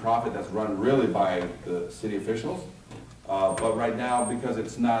nonprofit that's run really by the city officials. But right now, because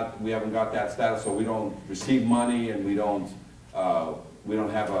it's not, we haven't got that status, so we don't receive money and we don't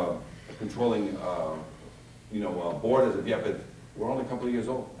have a controlling, board as of yet, but we're only a couple of years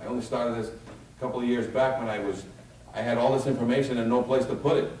old. I only started this a couple of years back when I had all this information and no place to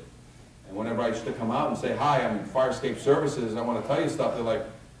put it. And whenever I used to come out and say, hi, I'm Farescape Services, I want to tell you stuff, they're like,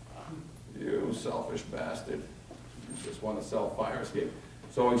 you selfish bastard. You just want to sell Farescape.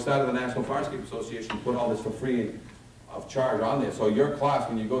 So we started the National Farescape Association, put all this for free of charge on there. So your class,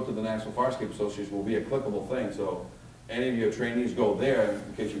 when you go to the National Farescape Association, will be a clickable thing. So any of your trainees go there,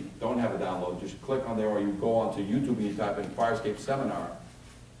 in case you don't have a download, just click on there, or you go onto YouTube and you type in Farescape Seminar,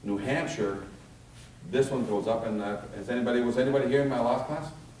 New Hampshire. This one goes up, and was anybody here in my last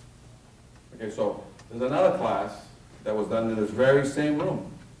class? Okay, so there's another class that was done in this very same room.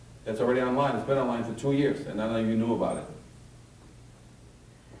 It's already online. It's been online for 2 years, and none of you knew about it.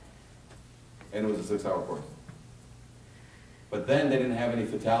 And it was a 6-hour course. But then they didn't have any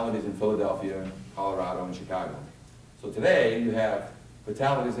fatalities in Philadelphia, Colorado, and Chicago. So today you have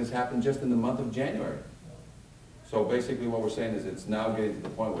fatalities that's happened just in the month of January. So basically what we're saying is it's now getting to the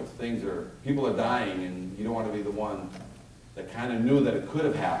point where people are dying, and you don't want to be the one that kind of knew that it could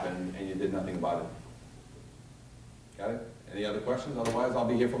have happened and you did nothing about it. Got it? Any other questions? Otherwise, I'll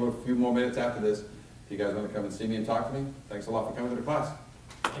be here for a few more minutes after this. If you guys want to come and see me and talk to me, thanks a lot for coming to the class.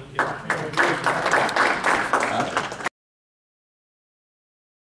 Thank you.